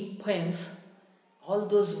many poems. All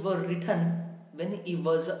those were written when he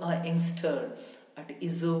was a youngster. At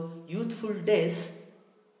his youthful days,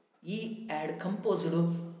 he had composed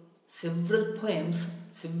several poems,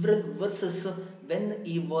 several verses when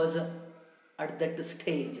he was at that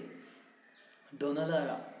stage. Donna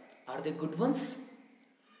Lara, are they good ones?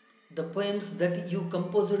 The poems that you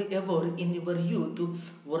composed ever in your youth,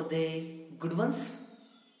 were they good ones?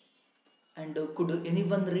 And could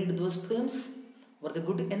anyone read those poems? Were they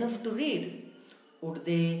good enough to read? Would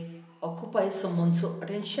they occupy someone's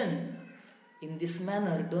attention? In this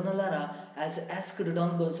manner, Donna Lara has asked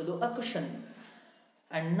Don Gonzalo a question.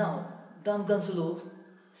 And now, Don Gonzalo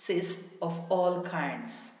says, of all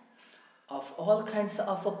kinds of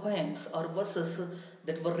poems or verses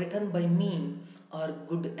that were written by me are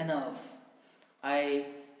good enough. I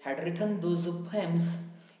had written those poems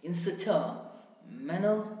in such a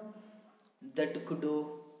manner that could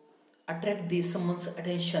attract someone's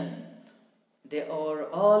attention. They are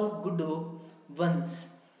all good ones.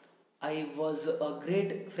 I was a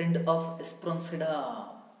great friend of Espronceda.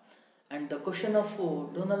 And the question of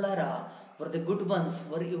Donna Lara, were the good ones,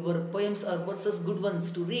 were your poems or verses good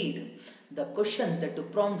ones to read? The question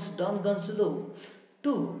that prompts Don Gonzalo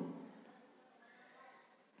to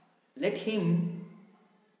let him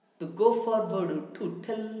to go forward to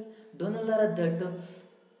tell Donna Lara that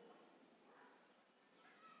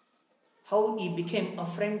how he became a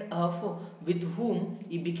friend of, with whom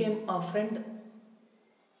he became a friend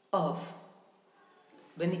of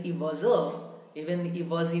when he was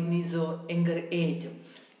in his younger age.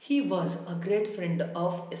 He was a great friend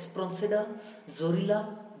of Espronceda,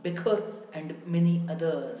 Zorilla, Becker, and many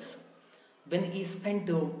others. When he spent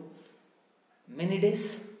many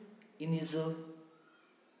days in his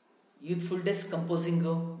youthful days composing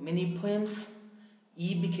many poems,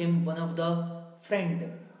 he became one of the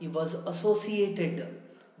friend. He was associated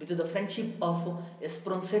with the friendship of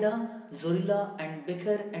Espronceda, Zorilla, and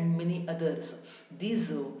Becker, and many others.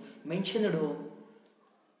 These mentioned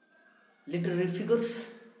literary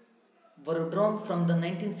figures were drawn from the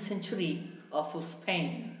 19th century of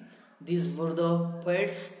Spain. These were the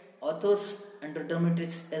poets, authors, and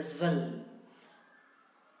dramatists as well,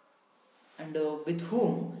 and with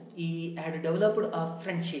whom he had developed a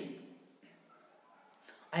friendship.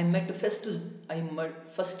 I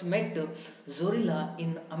first met Zorilla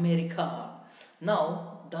in America.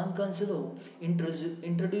 Now, Don Gonzalo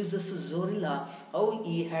introduces Zorilla how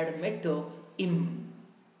he had met him.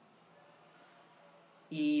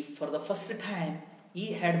 For the first time,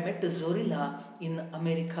 he had met Zorilla in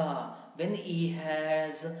America. When he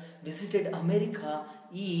has visited America,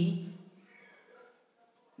 he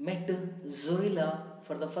met Zorilla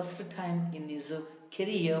for the first time in his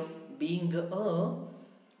career, being a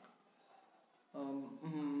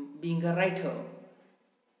writer.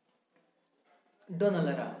 Donna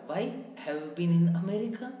Lara, why have you been in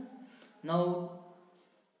America? Now,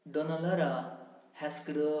 Donna Lara has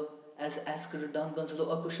asked Don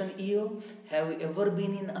Gonzalo a question here. Have you ever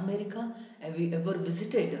been in America? Have you ever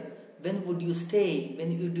visited? When would you stay?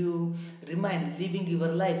 When would you remain living your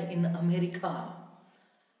life in America?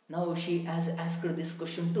 Now she has asked this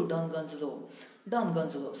question to Don Gonzalo. Don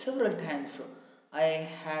Gonzalo, several times I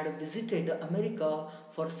had visited America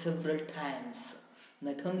for several times.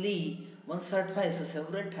 Not only once or twice,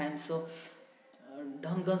 several times. So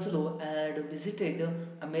Don Gonzalo had visited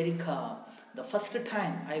America. The first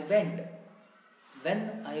time I went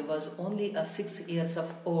when I was only 6 years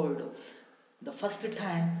of old. The first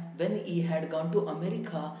time when he had gone to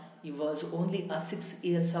America, he was only 6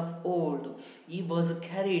 years of old. He was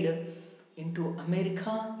carried into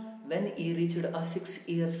America when he reached 6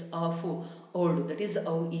 years of old. That is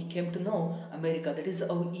how he came to know America. That is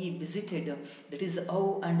how he visited. That is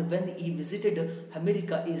how and when he visited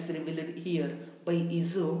America is revealed here by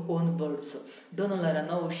his own words. Donna Lara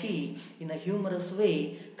now she, in a humorous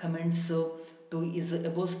way, comments to his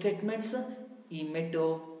above statements. He met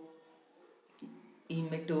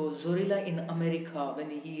Zorilla in America when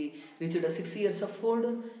he reached 6 years of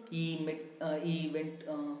old. He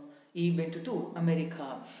went to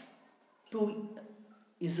America. To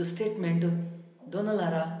his statement,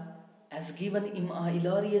 Donalara has given him a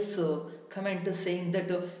hilarious comment saying that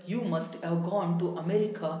you must have gone to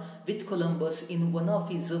America with Columbus in one of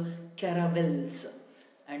his caravels.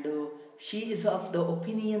 And she is of the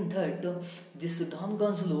opinion that this Don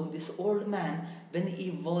Gonzalo, this old man, when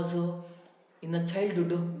he was in a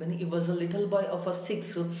childhood, when he was a little boy of a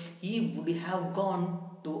 6, he would have gone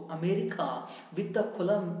to America with the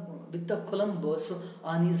Columbus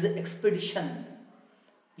on his expedition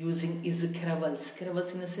using his caravels.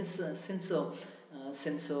 Caravels in a sense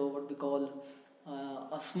what we call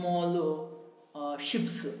a small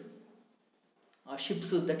ships.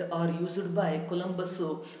 Ships that are used by Columbus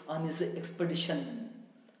on his expedition.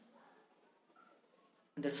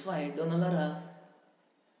 That's why Donalara,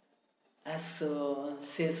 as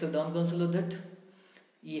says Don Gonzalo, that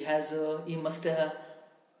he must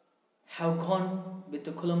have gone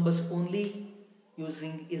with Columbus only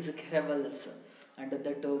using his caravels, and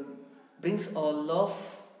that brings a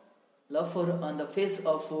laugh on the face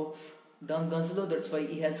of Don Gonzalo. That's why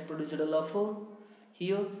he has produced a laugh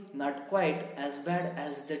here, not quite as bad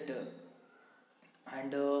as that.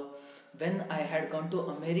 And when I had gone to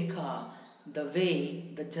America,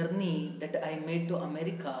 the journey that I made to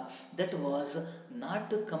America, that was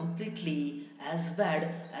not completely as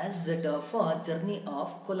bad as that of a journey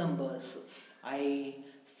of Columbus. I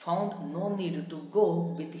found no need to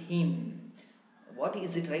go with him. What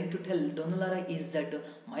is it trying to tell Donalara is that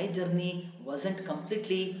my journey wasn't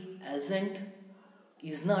completely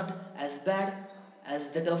is not as bad as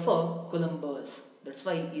that of a Columbus. That's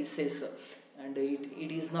why he says, and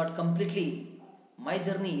it is not completely, my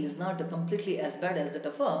journey is not completely as bad as that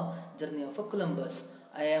of a journey of a Columbus.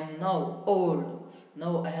 I am now old.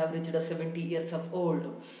 Now I have reached 70 years of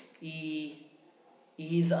old. He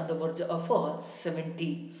is on the verge of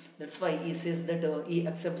 70. That's why he says that he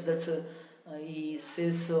accepts that he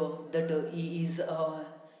says that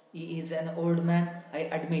he is an old man. I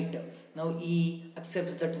admit. Now he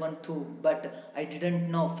accepts that one too. But I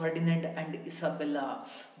didn't know Ferdinand and Isabella.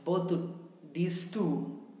 Both these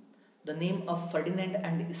two, the name of Ferdinand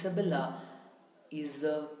and Isabella is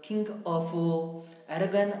king of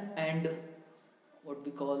Aragon and what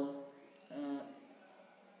we call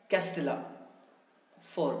Castilla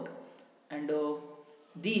fort. And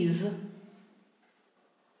these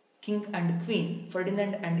king and queen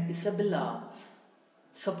Ferdinand and Isabella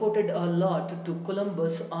supported a lot to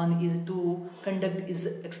Columbus to conduct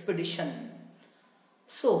his expedition.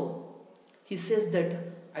 So he says that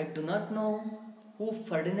I do not know who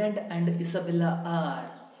Ferdinand and Isabella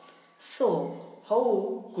are. So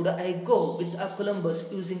how could I go with a Columbus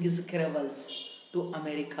using his caravels to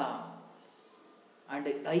America? And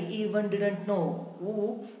I even didn't know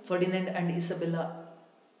who Ferdinand and Isabella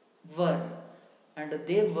were. And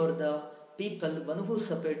they were the people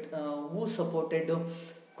who supported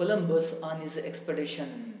Columbus on his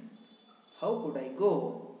expedition. How could I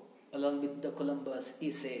go along with the Columbus,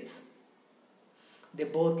 he says. They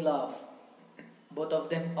both laugh. Both of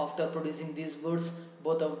them, after producing these words,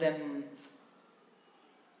 both of them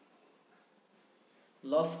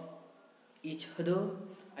laugh each other.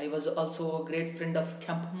 I was also a great friend of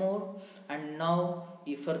Campmore, and now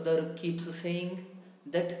he further keeps saying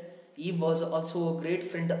that he was also a great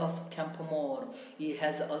friend of Campmore. He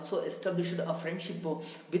has also established a friendship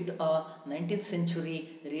with a 19th century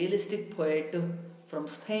realistic poet from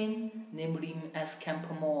Spain named him as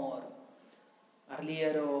Campmore.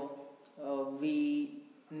 Earlier, we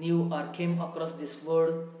knew or came across this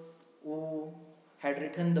word who had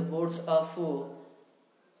written the words of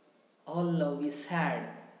all love is sad,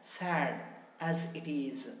 sad as it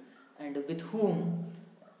is, and with whom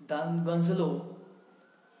Don Gonzalo,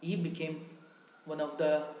 he became one of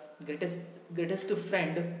the greatest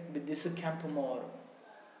friend with this Campmore.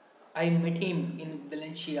 I met him in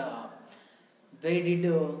Valencia. Where did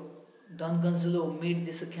Don Gonzalo meet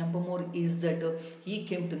this Campmore is that he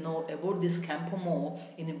came to know about this Campmore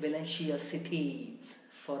in Valencia city.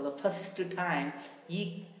 For the first time,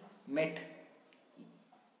 he met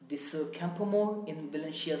this Campmore in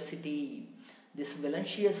Valencia city. This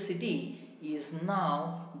Valencia city is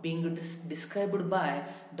now being described by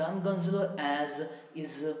Don Gonzalo as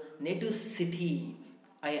his native city.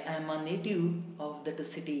 I am a native of that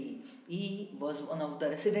city. He was one of the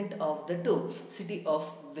resident of that city of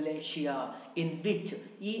Valencia, in which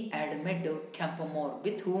he had met Campomor,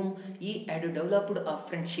 with whom he had developed a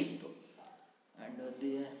friendship. And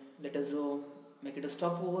let us make it a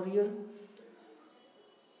stop over here.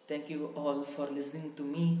 Thank you all for listening to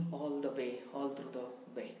me all the way, all